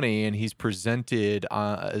guy's funny and he's presented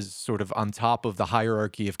as sort of on top of the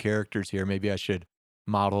hierarchy of characters here. Maybe I should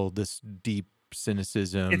model this deep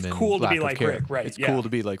cynicism. It's and cool to lack be of like care. Rick, right? It's Yeah. cool to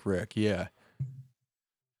be like Rick, yeah.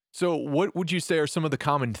 So what would you say are some of the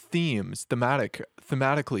common themes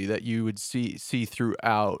thematically that you would see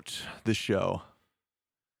throughout the show?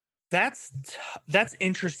 That's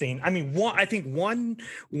interesting. I mean, I think one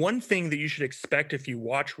thing that you should expect if you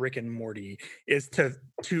watch Rick and Morty is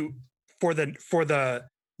for the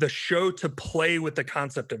show to play with the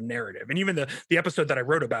concept of narrative. And even the episode that I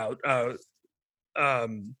wrote about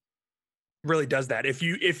really does that.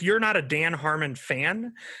 If you're not a Dan Harmon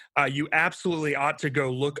fan, you absolutely ought to go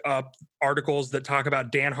look up articles that talk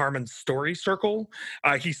about Dan Harmon's story circle.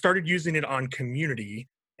 He started using it on Community,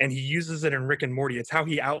 and he uses it in Rick and Morty. It's how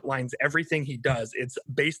he outlines everything he does. It's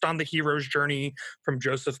based on the hero's journey from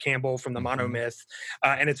Joseph Campbell from the Monomyth,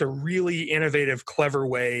 and it's a really innovative, clever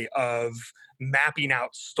way of mapping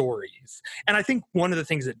out stories. And I think one of the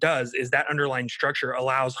things it does is that underlying structure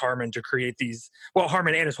allows Harmon to create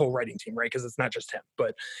Harmon and his whole writing team, right? Because it's not just him,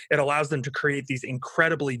 but it allows them to create these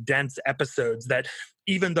incredibly dense episodes that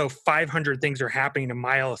even though 500 things are happening a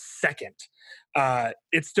mile a second,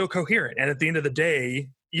 it's still coherent. And at the end of the day,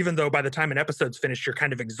 even though by the time an episode's finished, you're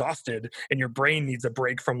kind of exhausted and your brain needs a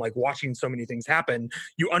break from like watching so many things happen,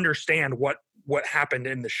 you understand what happened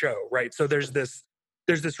in the show, right? So there's this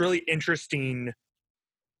really interesting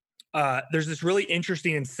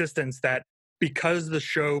insistence that because the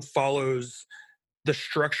show follows the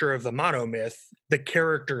structure of the Monomyth, the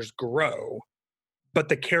characters grow, but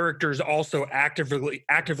the characters also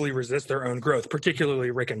actively resist their own growth, particularly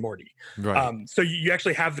Rick and Morty. Right. So you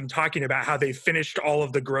actually have them talking about how they finished all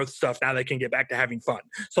of the growth stuff. Now they can get back to having fun.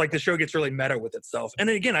 So like the show gets really meta with itself. And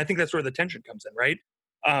then again, I think that's where the tension comes in, right?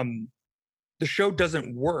 The show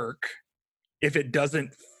doesn't work if it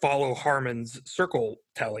doesn't follow Harmon's circle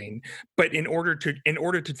telling. But in order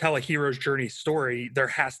to tell a hero's journey story, there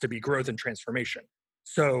has to be growth and transformation.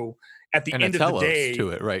 So at the end of the day, to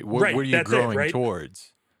it, right? What are you growing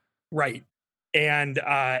towards? Right. And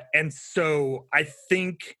so I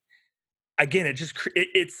think, again,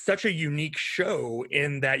 it's such a unique show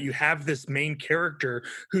in that you have this main character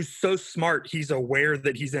who's so smart, he's aware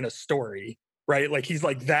that he's in a story, right? Like he's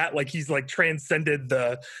like that, like he's like transcended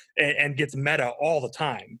and gets meta all the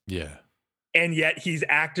time. Yeah. And yet he's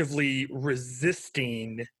actively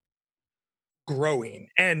resisting growing.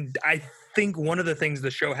 And I think one of the things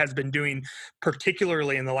the show has been doing,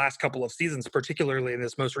 particularly in the last couple of seasons, particularly in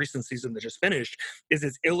this most recent season that just finished, is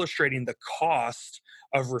it's illustrating the cost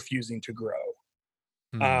of refusing to grow.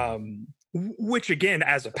 Which again,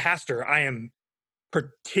 as a pastor, I am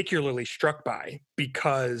particularly struck by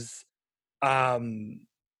because in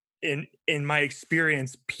my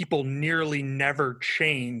experience, people nearly never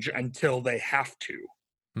change until they have to.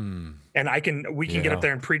 And we can get up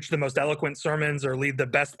there and preach the most eloquent sermons or lead the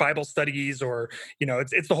best Bible studies, or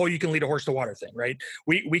it's the whole you can lead a horse to water thing, right?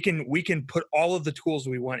 We can put all of the tools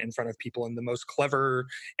we want in front of people in the most clever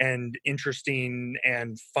and interesting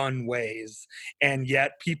and fun ways, and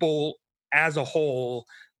yet people as a whole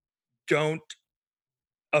don't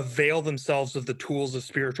avail themselves of the tools of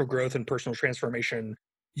spiritual growth and personal transformation,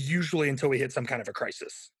 usually until we hit some kind of a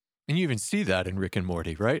crisis. And you even see that in Rick and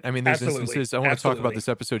Morty, right? I mean, there's instances, I want to talk about this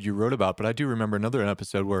episode you wrote about, but I do remember another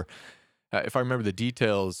episode where, if I remember the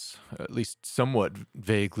details, at least somewhat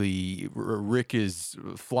vaguely, Rick is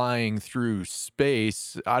flying through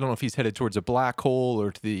space. I don't know if he's headed towards a black hole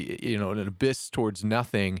or to an abyss towards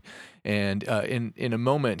nothing. And in a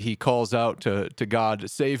moment, he calls out to God,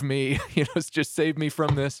 "Save me! Just save me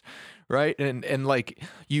from this." Right. And like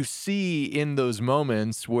you see in those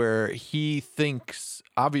moments where he thinks,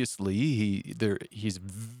 obviously, he's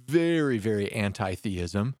very, very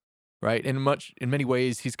anti-theism. right? In many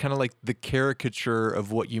ways, he's kind of like the caricature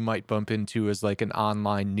of what you might bump into as like an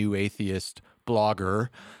online new atheist blogger.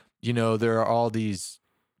 You know, there are all these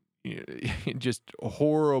just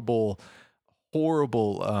horrible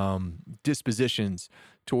dispositions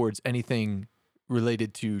towards anything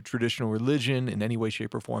related to traditional religion in any way,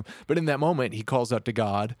 shape, or form. But in that moment, he calls out to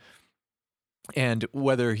God. And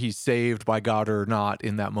whether he's saved by God or not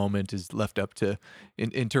in that moment is left up to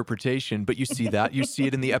interpretation. But you see that. You see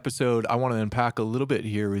it in the episode. I want to unpack a little bit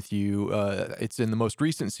here with you. It's in the most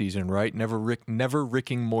recent season, right? Never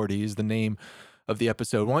Ricking Morty is the name of the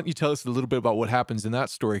episode. Why don't you tell us a little bit about what happens in that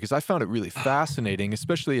story? Because I found it really fascinating,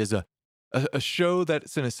 especially as a show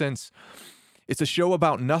that's, in a sense, it's a show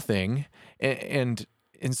about nothing. And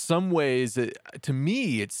in some ways, to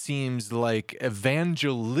me, it seems like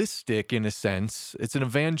evangelistic in a sense. It's an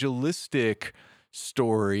evangelistic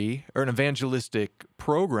story or an evangelistic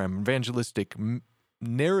program, evangelistic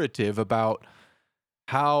narrative about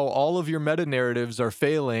how all of your meta narratives are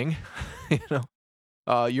failing,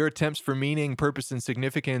 your attempts for meaning, purpose, and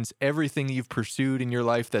significance, everything you've pursued in your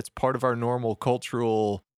life that's part of our normal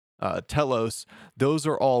cultural telos, those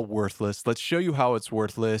are all worthless. Let's show you how it's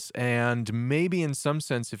worthless. And maybe in some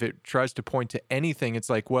sense, if it tries to point to anything,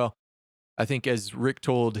 it's like, well, I think as Rick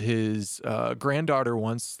told his granddaughter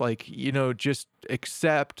once, like, just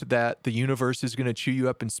accept that the universe is going to chew you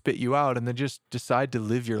up and spit you out, and then just decide to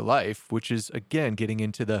live your life, which is, again, getting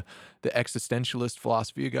into the existentialist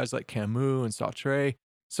philosophy of guys like Camus and Sartre.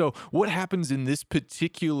 So what happens in this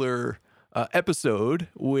particular episode,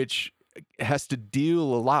 which has to deal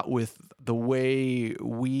a lot with the way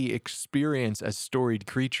we experience as storied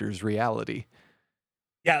creatures reality?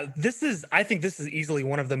 Yeah, I think this is easily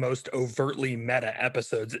one of the most overtly meta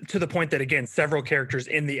episodes, to the point that, again, several characters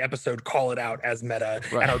in the episode call it out as meta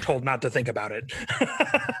and are told not to think about it.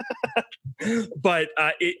 But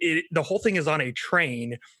the whole thing is on a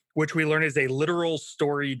train, which we learn is a literal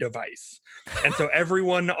story device. And so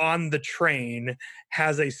everyone on the train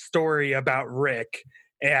has a story about Rick.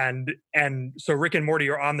 And so Rick and Morty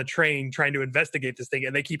are on the train trying to investigate this thing,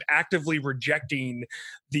 and they keep actively rejecting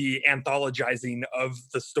the anthologizing of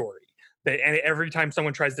the story. And every time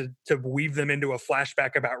someone tries to weave them into a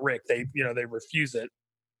flashback about Rick, they refuse it.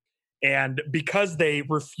 And because they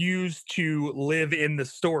refuse to live in the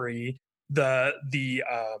story, the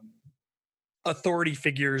authority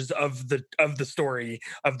figures of the story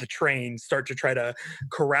of the train start to try to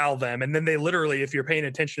corral them. And then they literally, if you're paying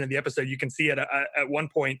attention to the episode, you can see at one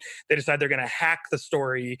point they decide they're going to hack the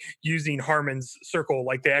story using Harmon's circle.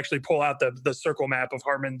 Like, they actually pull out the circle map of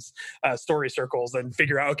Harmon's story circles and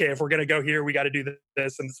figure out, okay, if we're going to go here, we got to do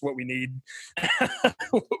this, and this is what we need.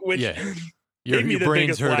 Which your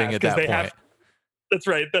brain's hurting at that point. That's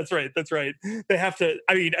right. They have to,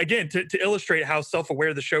 I mean, again, to illustrate how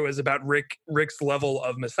self-aware the show is about Rick's level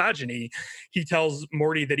of misogyny, he tells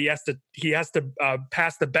Morty that he has to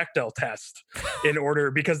pass the Bechdel test in order,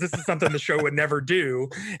 because this is something the show would never do.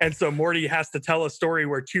 And so Morty has to tell a story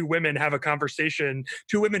where two women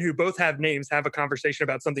who both have names have a conversation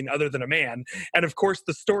about something other than a man. And of course,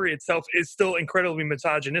 the story itself is still incredibly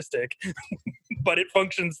misogynistic, but it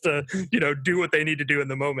functions to, do what they need to do in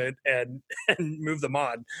the moment and move them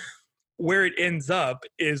on. Where it ends up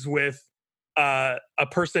is with a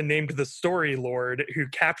person named the Story Lord, who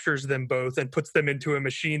captures them both and puts them into a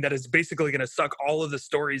machine that is basically going to suck all of the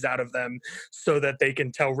stories out of them so that they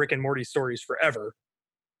can tell Rick and Morty stories forever.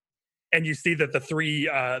 And you see that the three,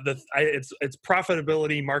 it's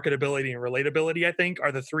profitability, marketability, and relatability, I think,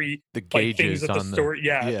 are the three gauges things that on the story.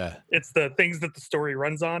 Yeah, it's the things that the story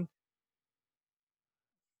runs on.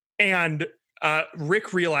 And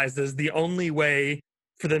Rick realizes the only way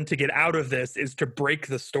for them to get out of this is to break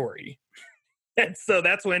the story. And so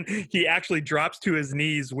that's when he actually drops to his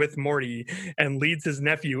knees with Morty and leads his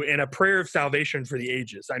nephew in a prayer of salvation for the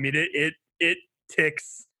ages. I mean, it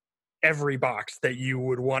ticks every box that you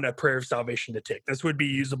would want a prayer of salvation to tick. This would be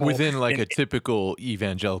usable within like a typical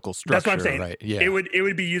evangelical structure. That's what I'm saying. Right? Yeah. It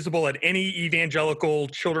would be usable at any evangelical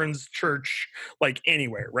children's church, like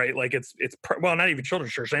anywhere, right? Like it's well, not even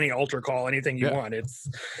children's church, any altar call, anything you want. It's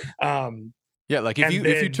like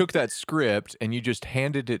if you took that script and you just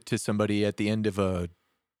handed it to somebody at the end of a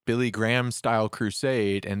Billy Graham style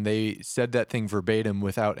crusade and they said that thing verbatim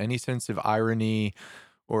without any sense of irony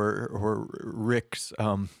or Rick's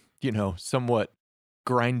somewhat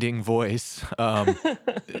grinding voice,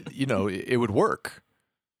 it would work.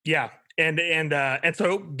 Yeah. And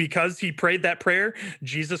so because he prayed that prayer,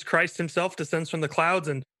 Jesus Christ himself descends from the clouds,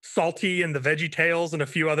 and Salty and the Veggie Tales and a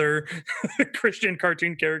few other Christian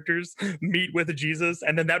cartoon characters meet with Jesus,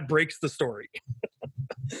 and then that breaks the story.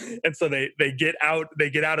 And so they get out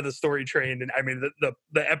of the story train, and I mean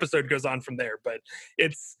the episode goes on from there. But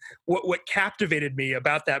it's what captivated me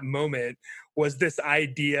about that moment was this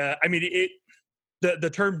idea. I mean, the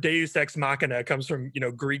term Deus ex machina comes from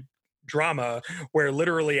Greek drama, where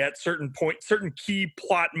literally at certain key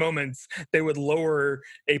plot moments, they would lower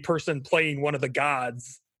a person playing one of the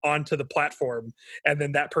gods onto the platform, and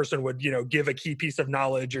then that person would give a key piece of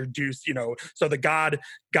knowledge or do so the god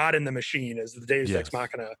in the machine is the Deus ex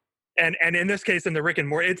machina. And in this case, in the Rick and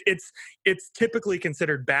Morty, it's typically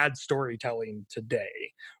considered bad storytelling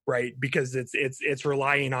today, right? Because it's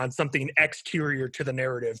relying on something exterior to the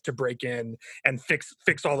narrative to break in and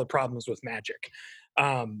fix all the problems with magic.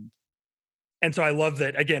 And so I love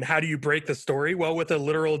that. Again, how do you break the story? Well, with a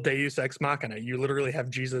literal Deus ex machina. You literally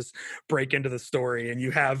have Jesus break into the story, and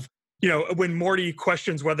you have, when Morty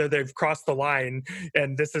questions whether they've crossed the line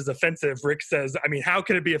and this is offensive, Rick says, I mean, how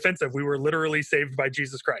can it be offensive? We were literally saved by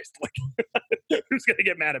Jesus Christ. Like, who's going to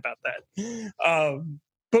get mad about that?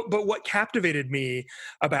 But what captivated me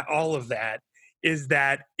about all of that is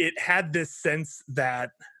that it had this sense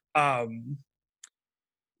that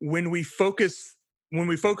when we focus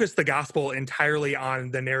the gospel entirely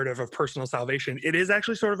on the narrative of personal salvation, it is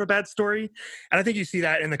actually sort of a bad story. And I think you see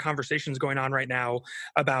that in the conversations going on right now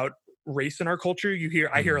about race in our culture.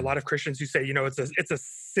 I hear a lot of Christians who say, it's a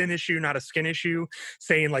sin issue, not a skin issue,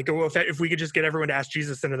 saying like, oh, if we could just get everyone to ask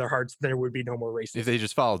Jesus into their hearts, then there would be no more racism. If they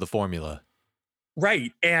just follow the formula.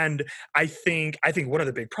 Right. And I think one of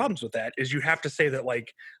the big problems with that is you have to say that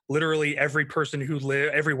like literally every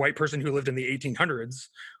white person who lived in the 1800s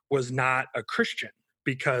was not a Christian,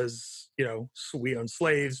 because we owned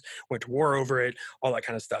slaves, went to war over it, all that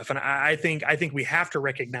kind of stuff. And I think we have to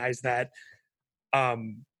recognize that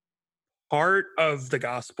part of the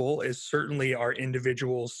gospel is certainly our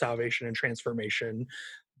individual salvation and transformation.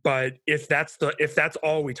 But if that's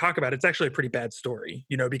all we talk about, it's actually a pretty bad story,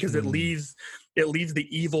 because it leaves the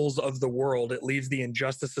evils of the world, it leaves the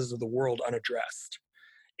injustices of the world unaddressed.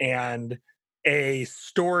 And a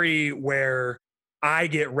story where I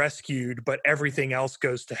get rescued, but everything else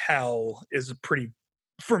goes to hell is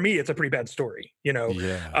for me, it's a pretty bad story,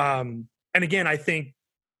 Yeah. And again, I think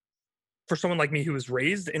for someone like me who was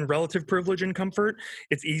raised in relative privilege and comfort,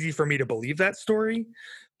 it's easy for me to believe that story.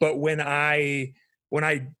 But when I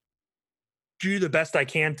do the best I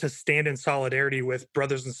can to stand in solidarity with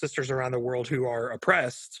brothers and sisters around the world who are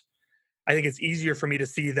oppressed, I think it's easier for me to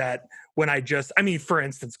see that when for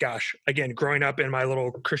instance, gosh, again, growing up in my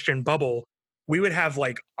little Christian bubble, we would have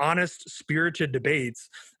like honest, spirited debates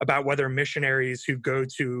about whether missionaries who go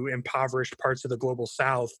to impoverished parts of the global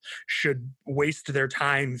South should waste their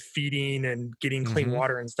time feeding and getting clean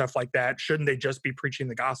water and stuff like that. Shouldn't they just be preaching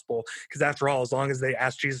the gospel? Because after all, as long as they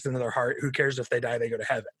ask Jesus into their heart, who cares if they die, they go to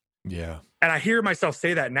heaven. Yeah. And I hear myself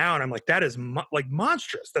say that now, and I'm like, that is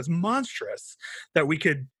monstrous. That's monstrous that we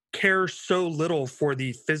could care so little for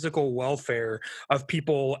the physical welfare of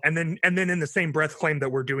people, and then in the same breath claim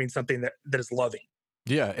that we're doing something that is loving.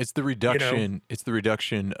 Yeah, it's the reduction. It's the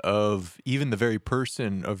reduction of even the very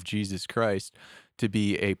person of Jesus Christ to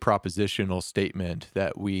be a propositional statement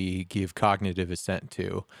that we give cognitive assent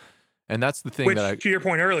to. And that's the thing Which, to your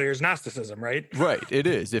point earlier, is Gnosticism, right? Right, it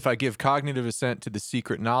is. If I give cognitive assent to the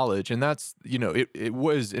secret knowledge, and that's, it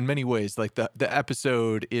was in many ways like the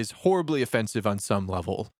episode is horribly offensive on some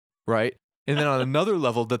level, right? And then on another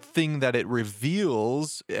level, the thing that it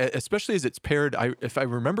reveals, especially as it's paired, if I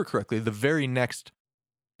remember correctly, the very next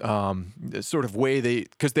sort of way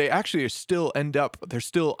because they actually they're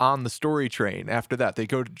still on the story train after that. They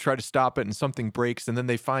go to try to stop it and something breaks, and then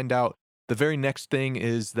they find out the very next thing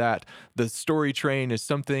is that the story train is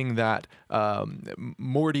something that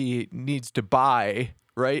Morty needs to buy,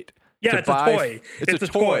 right? Yeah, it's a toy. It's a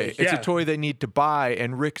toy. It's a toy they need to buy,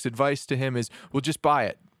 and Rick's advice to him is, well, just buy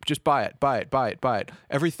it. Just buy it.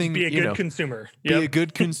 Everything, be a good consumer. Be a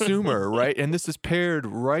good consumer, right? And this is paired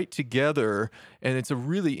right together, and it's a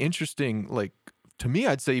really interesting, like, to me,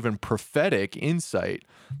 I'd say even prophetic insight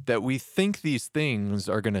that we think these things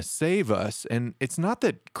are going to save us. And it's not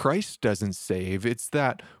that Christ doesn't save, it's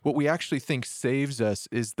that what we actually think saves us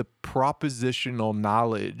is the propositional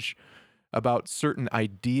knowledge about certain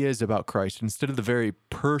ideas about Christ instead of the very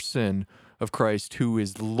person of Christ who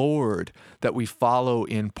is Lord, that we follow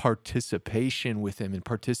in participation with him, in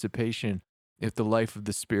participation in the life of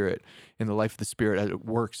the Spirit, in the life of the Spirit as it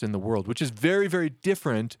works in the world, which is very, very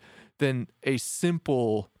different than a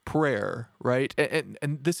simple prayer, right?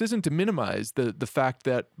 And this isn't to minimize the fact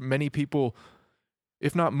that many people,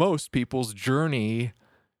 if not most people's journey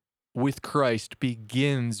with Christ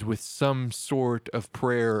begins with some sort of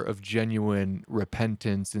prayer of genuine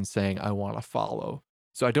repentance and saying, I want to follow.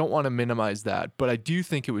 So I don't want to minimize that, but I do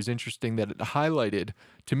think it was interesting that it highlighted,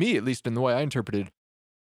 to me, at least in the way I interpreted,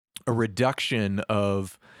 a reduction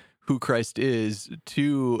of who Christ is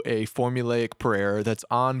to a formulaic prayer that's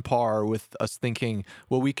on par with us thinking,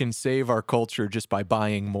 well, we can save our culture just by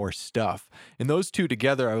buying more stuff. And those two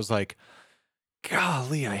together, I was like,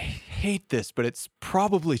 golly, I hate this, but it's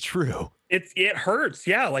probably true. It hurts.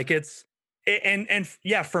 Yeah. Like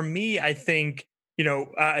yeah, for me, I think,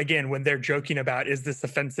 again, when they're joking about, is this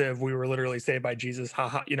offensive? We were literally saved by Jesus.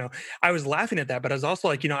 Haha. I was laughing at that, but I was also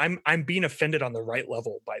like, I'm being offended on the right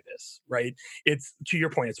level by this, right? It's, to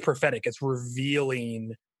your point, it's prophetic. It's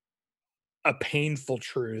revealing a painful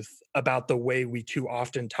truth about the way we too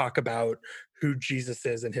often talk about who Jesus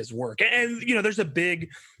is and his work. And there's a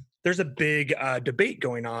big debate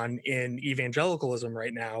going on in evangelicalism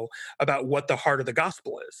right now about what the heart of the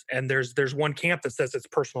gospel is. And there's one camp that says it's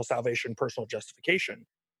personal salvation, personal justification.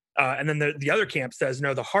 And then the other camp says,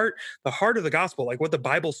 no, the heart of the gospel, like what the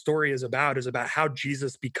Bible story is about how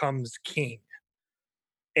Jesus becomes king.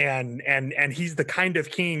 And he's the kind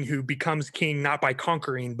of king who becomes king not by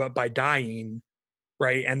conquering, but by dying,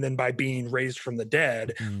 right? And then by being raised from the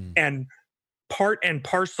dead. And part and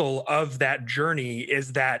parcel of that journey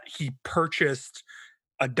is that he purchased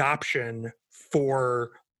adoption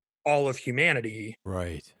for all of humanity.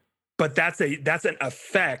 Right. But that's an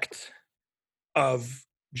effect of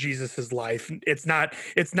Jesus's life. It's not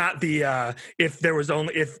the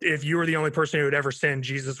if you were the only person who would ever sin,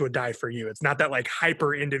 Jesus would die for you. It's not that like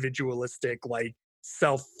hyper individualistic, like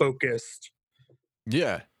self-focused.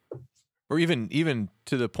 Yeah. Or even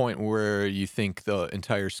to the point where you think the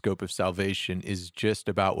entire scope of salvation is just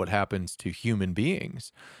about what happens to human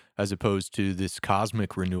beings, as opposed to this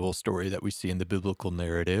cosmic renewal story that we see in the biblical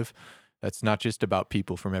narrative. That's not just about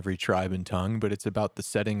people from every tribe and tongue, but it's about the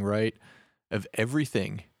setting right of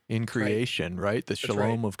everything in creation, right? The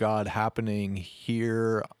shalom of God happening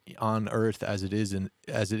here on earth as it is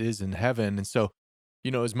in heaven. And so,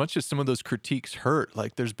 as much as some of those critiques hurt,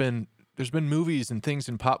 like there's been movies and things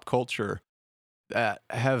in pop culture that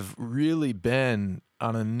have really been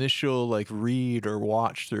on initial like read or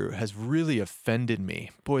watch through has really offended me.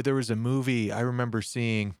 Boy, there was a movie I remember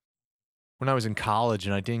seeing when I was in college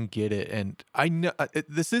and I didn't get it. And I know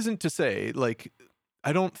this isn't to say like,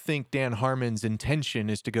 I don't think Dan Harmon's intention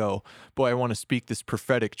is to go, boy, I want to speak this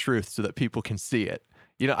prophetic truth so that people can see it.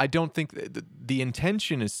 I don't think the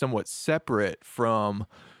intention is somewhat separate from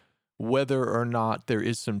whether or not there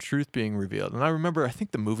is some truth being revealed. And I remember, I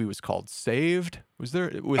think the movie was called Saved. Was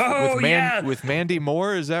there with Mandy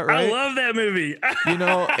Moore? Is that right? I love that movie.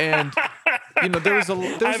 There was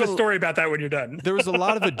I have a story about that when you're done. There was a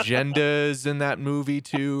lot of agendas in that movie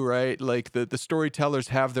too, right? Like the storytellers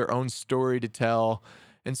have their own story to tell.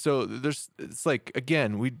 And so it's like,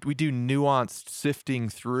 again, we do nuanced sifting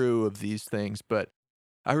through of these things. But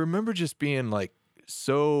I remember just being like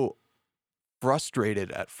so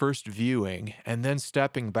frustrated at first viewing and then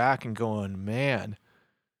stepping back and going, man,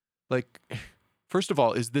 like, first of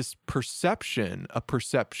all, is this perception a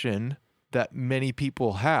perception that many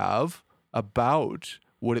people have about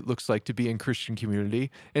what it looks like to be in Christian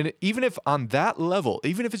community? And even if on that level,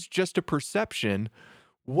 even if it's just a perception,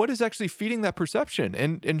 what is actually feeding that perception?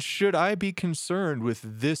 And should I be concerned with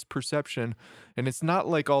this perception? And it's not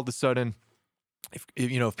like all of a sudden,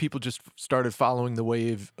 if people just started following the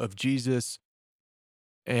way of Jesus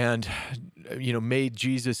and, made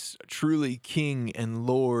Jesus truly king and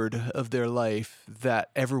Lord of their life,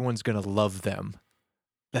 that everyone's going to love them.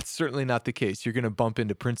 That's certainly not the case. You're going to bump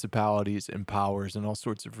into principalities and powers and all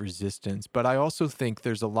sorts of resistance. But I also think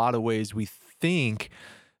there's a lot of ways we think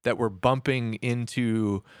that we're bumping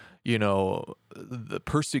into, the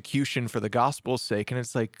persecution for the gospel's sake. And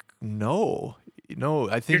it's like, no,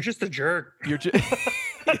 I think you're just a jerk. You're just.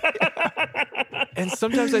 And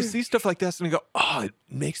sometimes I see stuff like this and I go, oh, it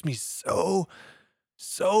makes me so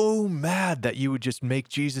mad that you would just make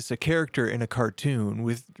Jesus a character in a cartoon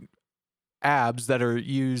with abs that are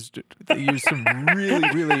used. They use some really,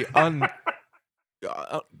 really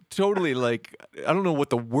totally like, I don't know what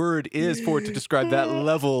the word is for it to describe that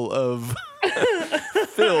level of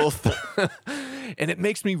filth. And it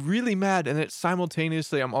makes me really mad. And it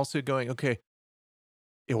simultaneously, I'm also going, okay,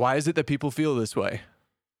 why is it that people feel this way?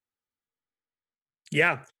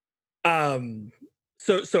 Yeah.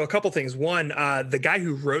 So a couple things. One, the guy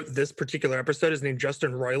who wrote this particular episode is named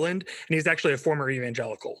Justin Roiland, and he's actually a former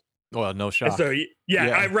evangelical. Well, no shock. So right.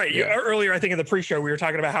 Yeah. Earlier, I think in the pre-show, we were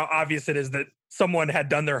talking about how obvious it is that someone had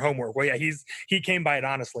done their homework. Well, yeah, he came by it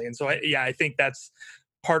honestly, and so I think that's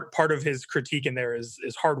part of his critique in there is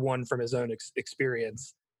hard won from his own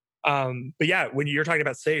experience. But yeah, when you're talking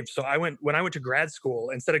about saved, so when I went to grad school,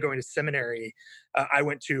 instead of going to seminary, I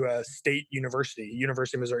went to a state university,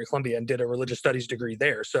 University of Missouri Columbia, and did a religious studies degree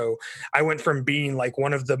there. So I went from being like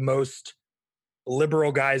one of the most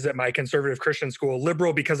liberal guys at my conservative Christian school,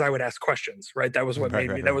 liberal because I would ask questions, right? That was what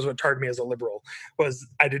made me, that was what tarred me as a liberal, was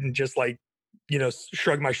I didn't just like,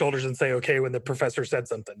 shrug my shoulders and say, okay, when the professor said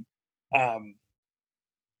something.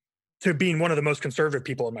 To being one of the most conservative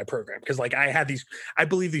people in my program. Because like I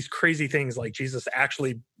believe these crazy things like Jesus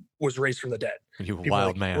actually was raised from the dead. You People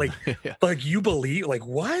wild like, man. Like, Yeah. like you believe, like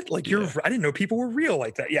what? Like I didn't know people were real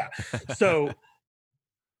like that. Yeah. So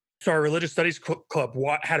our religious studies club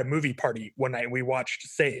had a movie party one night. We watched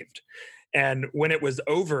Saved. And when it was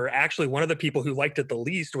over, actually one of the people who liked it the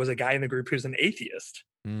least was a guy in the group who's an atheist.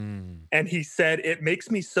 And he said, it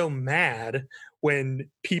makes me so mad when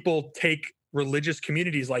people take religious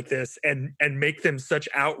communities like this and make them such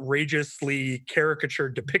outrageously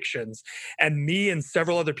caricatured depictions. And me and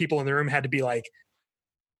several other people in the room had to be like,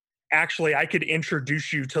 actually, I could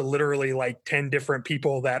introduce you to literally like 10 different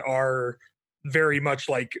people that are very much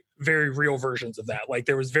like very real versions of that. Like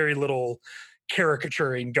there was very little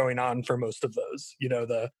caricaturing going on for most of those,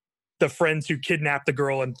 the friends who kidnapped the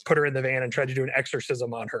girl and put her in the van and tried to do an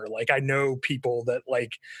exorcism on her. Like I know people that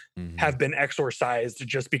like have been exorcised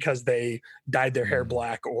just because they dyed their hair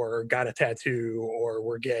black or got a tattoo or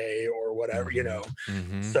were gay or whatever,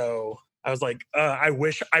 So I was like, I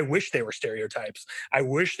wish they were stereotypes. I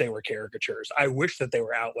wish they were caricatures. I wish that they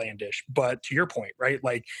were outlandish. But to your point, right?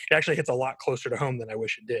 Like it actually hits a lot closer to home than I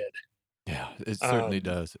wish it did. Yeah, it certainly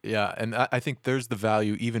does. Yeah. And I think there's the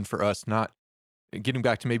value even for us, not getting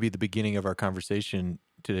back to maybe the beginning of our conversation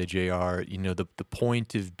today, JR, the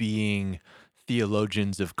point of being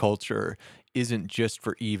theologians of culture isn't just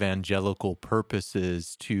for evangelical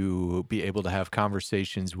purposes to be able to have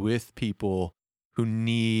conversations with people who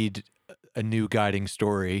need a new guiding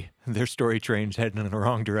story. Their story train's heading in the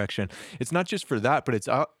wrong direction. It's not just for that, but it's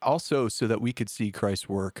also so that we could see Christ's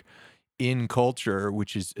work in culture,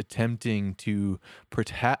 which is attempting to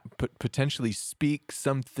potentially speak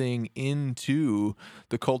something into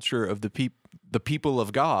the culture of the people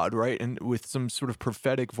of God, right? And with some sort of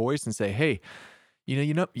prophetic voice and say, hey,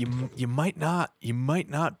 you might not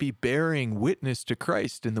be bearing witness to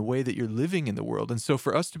Christ in the way that you're living in the world. And so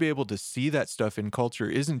for us to be able to see that stuff in culture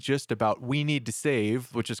isn't just about we need to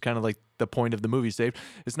save, which is kind of like the point of the movie Saved.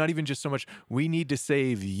 It's not even just so much we need to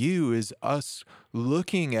save you, is us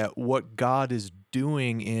looking at what God is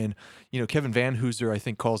doing in, Kevin Van Hooser, I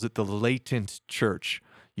think, calls it the latent church.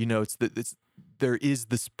 There is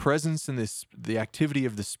this presence and the activity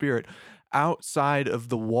of the Spirit outside of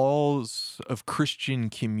the walls of Christian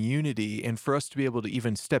community. And for us to be able to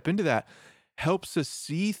even step into that helps us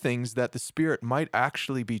see things that the Spirit might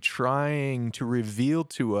actually be trying to reveal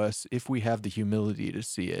to us if we have the humility to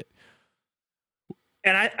see it.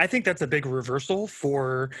 And I think that's a big reversal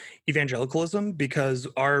for evangelicalism, because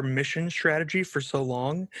our mission strategy for so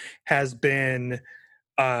long has been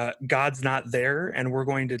God's not there, and we're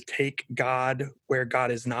going to take God where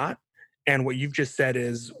God is not. And what you've just said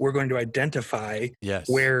is we're going to identify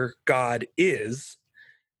where God is,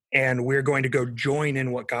 and we're going to go join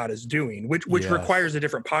in what God is doing, which requires a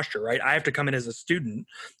different posture, right? I have to come in as a student.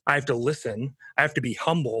 I have to listen. I have to be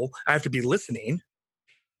humble. I have to be listening,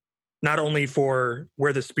 not only for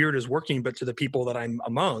where the Spirit is working, but to the people that I'm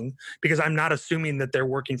among, because I'm not assuming that they're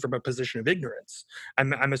working from a position of ignorance.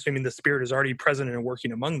 I'm assuming the Spirit is already present and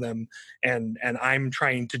working among them, and I'm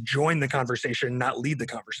trying to join the conversation, not lead the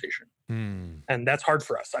conversation. And that's hard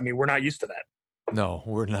for us. I mean, we're not used to that. No,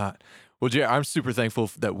 we're not. Well, Jay, I'm super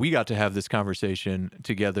thankful that we got to have this conversation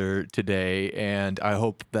together today, and I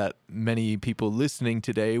hope that many people listening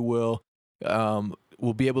today will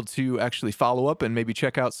be able to actually follow up and maybe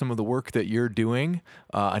check out some of the work that you're doing.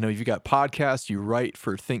 I know you've got podcasts, you write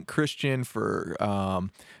for Think Christian, for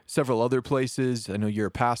several other places. I know you're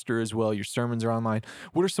a pastor as well. Your sermons are online.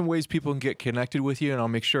 What are some ways people can get connected with you? And I'll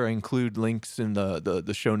make sure I include links in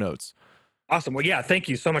the show notes. Awesome. Well, yeah, thank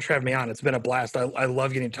you so much for having me on. It's been a blast. I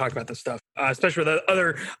love getting to talk about this stuff, especially with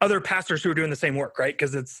other pastors who are doing the same work, right?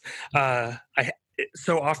 Because it's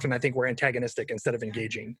so often I think we're antagonistic instead of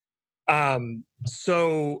engaging.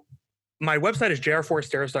 So my website is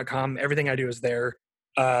jrforesteros.com. Everything I do is there.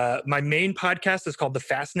 My main podcast is called The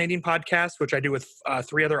Fascinating Podcast, which I do with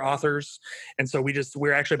 3 other authors. And so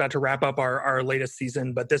we're actually about to wrap up our latest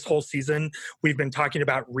season. But this whole season, we've been talking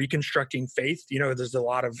about reconstructing faith. You know, there's a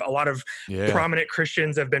lot of prominent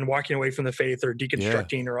Christians have been walking away from the faith or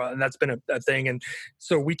deconstructing, and that's been a thing. And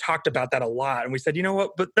so we talked about that a lot. And we said, you know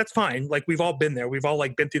what, but that's fine. Like, we've all been there. We've all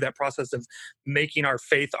been through that process of making our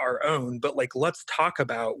faith our own. But let's talk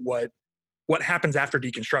about what happens after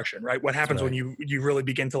deconstruction, right? What happens when you really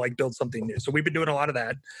begin to build something new? So we've been doing a lot of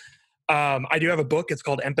that. I do have a book. It's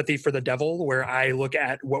called Empathy for the Devil, where I look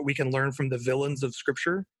at what we can learn from the villains of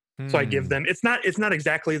Scripture. So I give them, it's not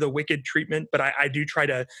exactly the wicked treatment, but I do try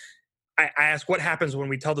to, I ask what happens when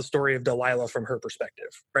we tell the story of Delilah from her perspective,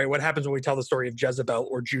 right? What happens when we tell the story of Jezebel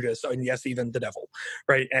or Judas, and yes, even the devil,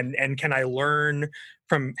 right? And can I learn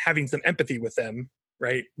from having some empathy with them,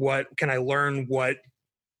 right? What can I learn what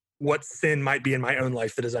sin might be in my own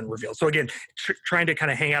life that is unrevealed? So again, trying to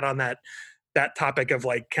kind of hang out on that topic of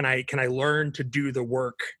can I learn to do the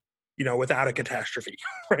work, without a catastrophe,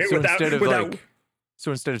 right? So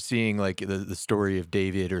instead of seeing the story of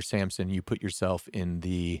David or Samson, you put yourself in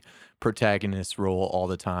the protagonist role all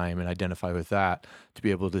the time and identify with that to be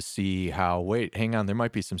able to see how, wait, hang on, there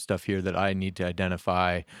might be some stuff here that I need to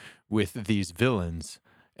identify with these villains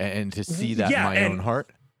and to see that in my own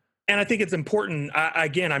heart. And I think it's important.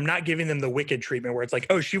 Again, I'm not giving them the wicked treatment where it's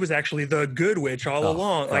oh, she was actually the good witch all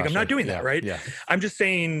along. Gosh, I'm not doing that, right? Yeah. I'm just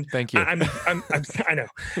saying. Thank you. I know.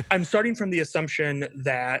 I'm starting from the assumption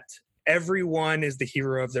that everyone is the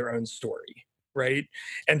hero of their own story, right?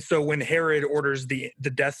 And so when Herod orders the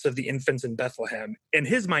deaths of the infants in Bethlehem, in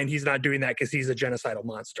his mind, he's not doing that because he's a genocidal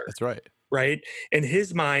monster. That's right. Right? In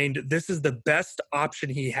his mind, this is the best option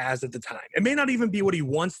he has at the time. It may not even be what he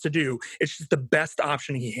wants to do. It's just the best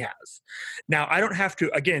option he has. Now, I don't have to,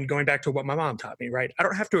 again, going back to what my mom taught me, right? I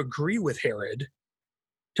don't have to agree with Herod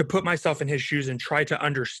to put myself in his shoes and try to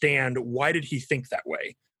understand why did he think that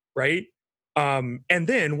way, right? And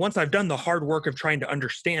then once I've done the hard work of trying to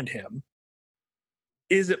understand him,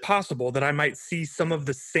 is it possible that I might see some of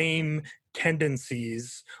the same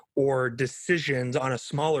tendencies or decisions on a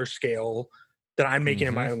smaller scale that I'm making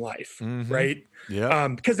in my own life, right? Yeah.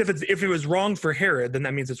 Because if it was wrong for Herod, then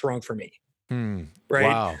that means it's wrong for me,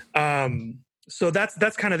 right? Wow. So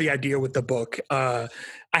that's kind of the idea with the book. I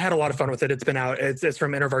had a lot of fun with it. It's been out. It's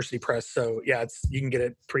from InterVarsity Press, so yeah, you can get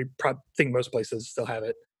it. I think most places still have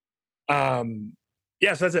it.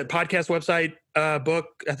 So that's it. Podcast, website, book.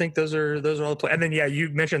 I think those are all the and then you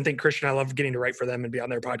mentioned Think Christian. I love getting to write for them and be on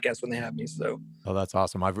their podcast when they have me. So that's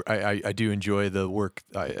awesome. I do enjoy the work.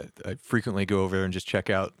 I frequently go over and just check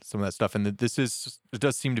out some of that stuff. And it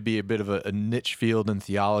does seem to be a bit of a niche field in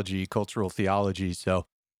theology, cultural theology. So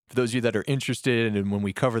for those of you that are interested, and when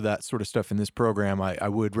we cover that sort of stuff in this program, I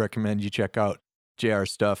would recommend you check out JR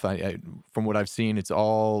stuff. From what I've seen, it's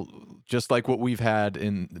all just like what we've had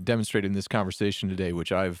demonstrated in this conversation today,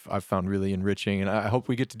 which I've found really enriching, and I hope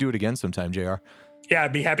we get to do it again sometime, JR. Yeah,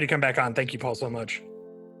 I'd be happy to come back on. Thank you, Paul, so much.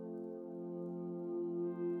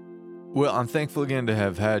 Well, I'm thankful again to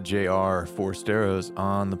have had JR Forasteros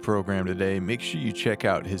on the program today. Make sure you check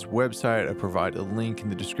out his website. I provide a link in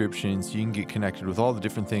the description so you can get connected with all the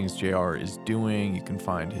different things JR is doing. You can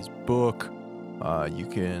find his book. You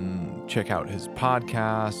can check out his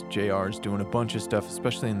podcast. JR is doing a bunch of stuff,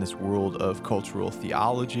 especially in this world of cultural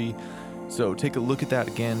theology. So take a look at that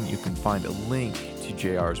again. You can find a link to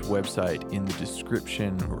JR's website in the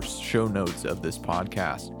description or show notes of this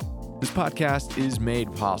podcast. This podcast is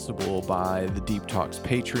made possible by the Deep Talks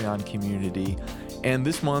Patreon community. And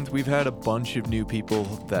this month, we've had a bunch of new people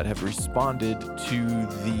that have responded to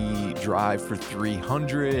the drive for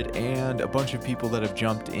 300 and a bunch of people that have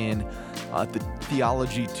jumped in the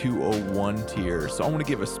Theology 201 tier. So I want to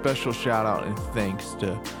give a special shout out and thanks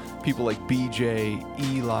to people like BJ,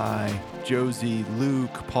 Eli, Josie,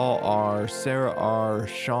 Luke, Paul R, Sarah R,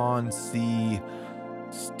 Sean C,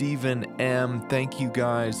 Stephen M. Thank you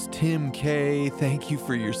guys. Tim K, thank you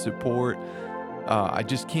for your support. I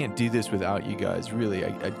just can't do this without you guys. Really,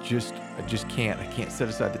 I just can't. I can't set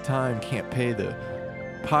aside the time. Can't pay the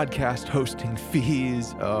podcast hosting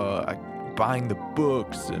fees. Buying the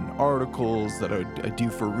books and articles that I do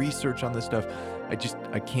for research on this stuff.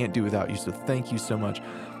 I can't do without you. So thank you so much.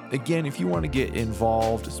 Again, if you want to get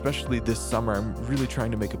involved, especially this summer, I'm really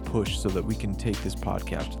trying to make a push so that we can take this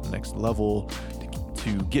podcast to the next level,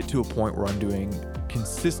 to get to a point where I'm doing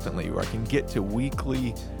consistently, where I can get to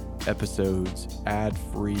weekly episodes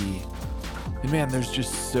ad-free. And man, there's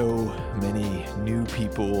just so many new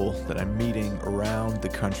people that I'm meeting around the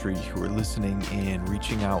country who are listening in,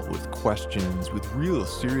 reaching out with questions, with real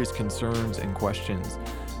serious concerns and questions.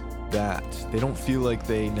 that they don't feel like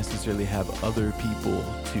they necessarily have other people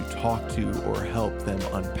to talk to or help them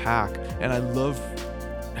unpack. And I love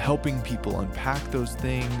helping people unpack those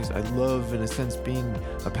things. I love, in a sense, being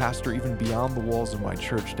a pastor even beyond the walls of my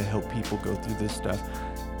church to help people go through this stuff.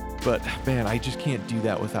 But man, I just can't do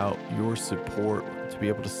that without your support, to be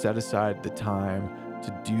able to set aside the time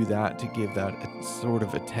to do that, to give that sort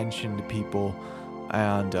of attention to people.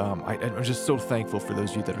 And I'm just so thankful for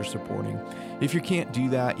those of you that are supporting. If you can't do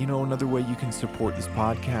that, another way you can support this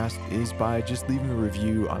podcast is by just leaving a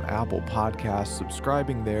review on Apple Podcasts,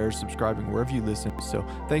 subscribing there, subscribing wherever you listen. So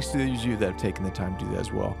thanks to those of you that have taken the time to do that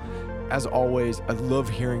as well. As always, I love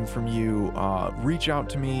hearing from you. Reach out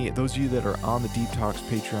to me. Those of you that are on the Deep Talks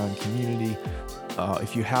Patreon community,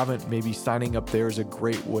 if you haven't, maybe signing up there is a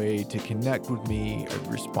great way to connect with me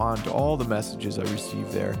and respond to all the messages I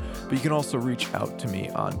receive there. But you can also reach out to me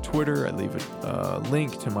on Twitter. I leave a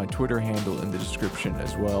link to my Twitter handle in the description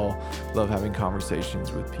as well. Love having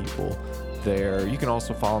conversations with people there. You can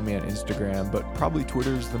also follow me on Instagram, but probably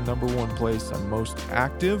Twitter is the number one place I'm most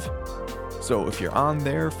active. So if you're on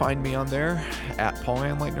there, find me on there at Paul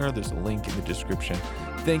Anleitner. There's a link in the description.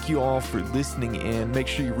 Thank you all for listening in. Make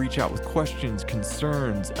sure you reach out with questions,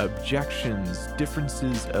 concerns, objections,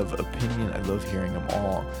 differences of opinion. I love hearing them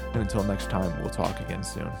all. And until next time, we'll talk again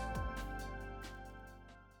soon.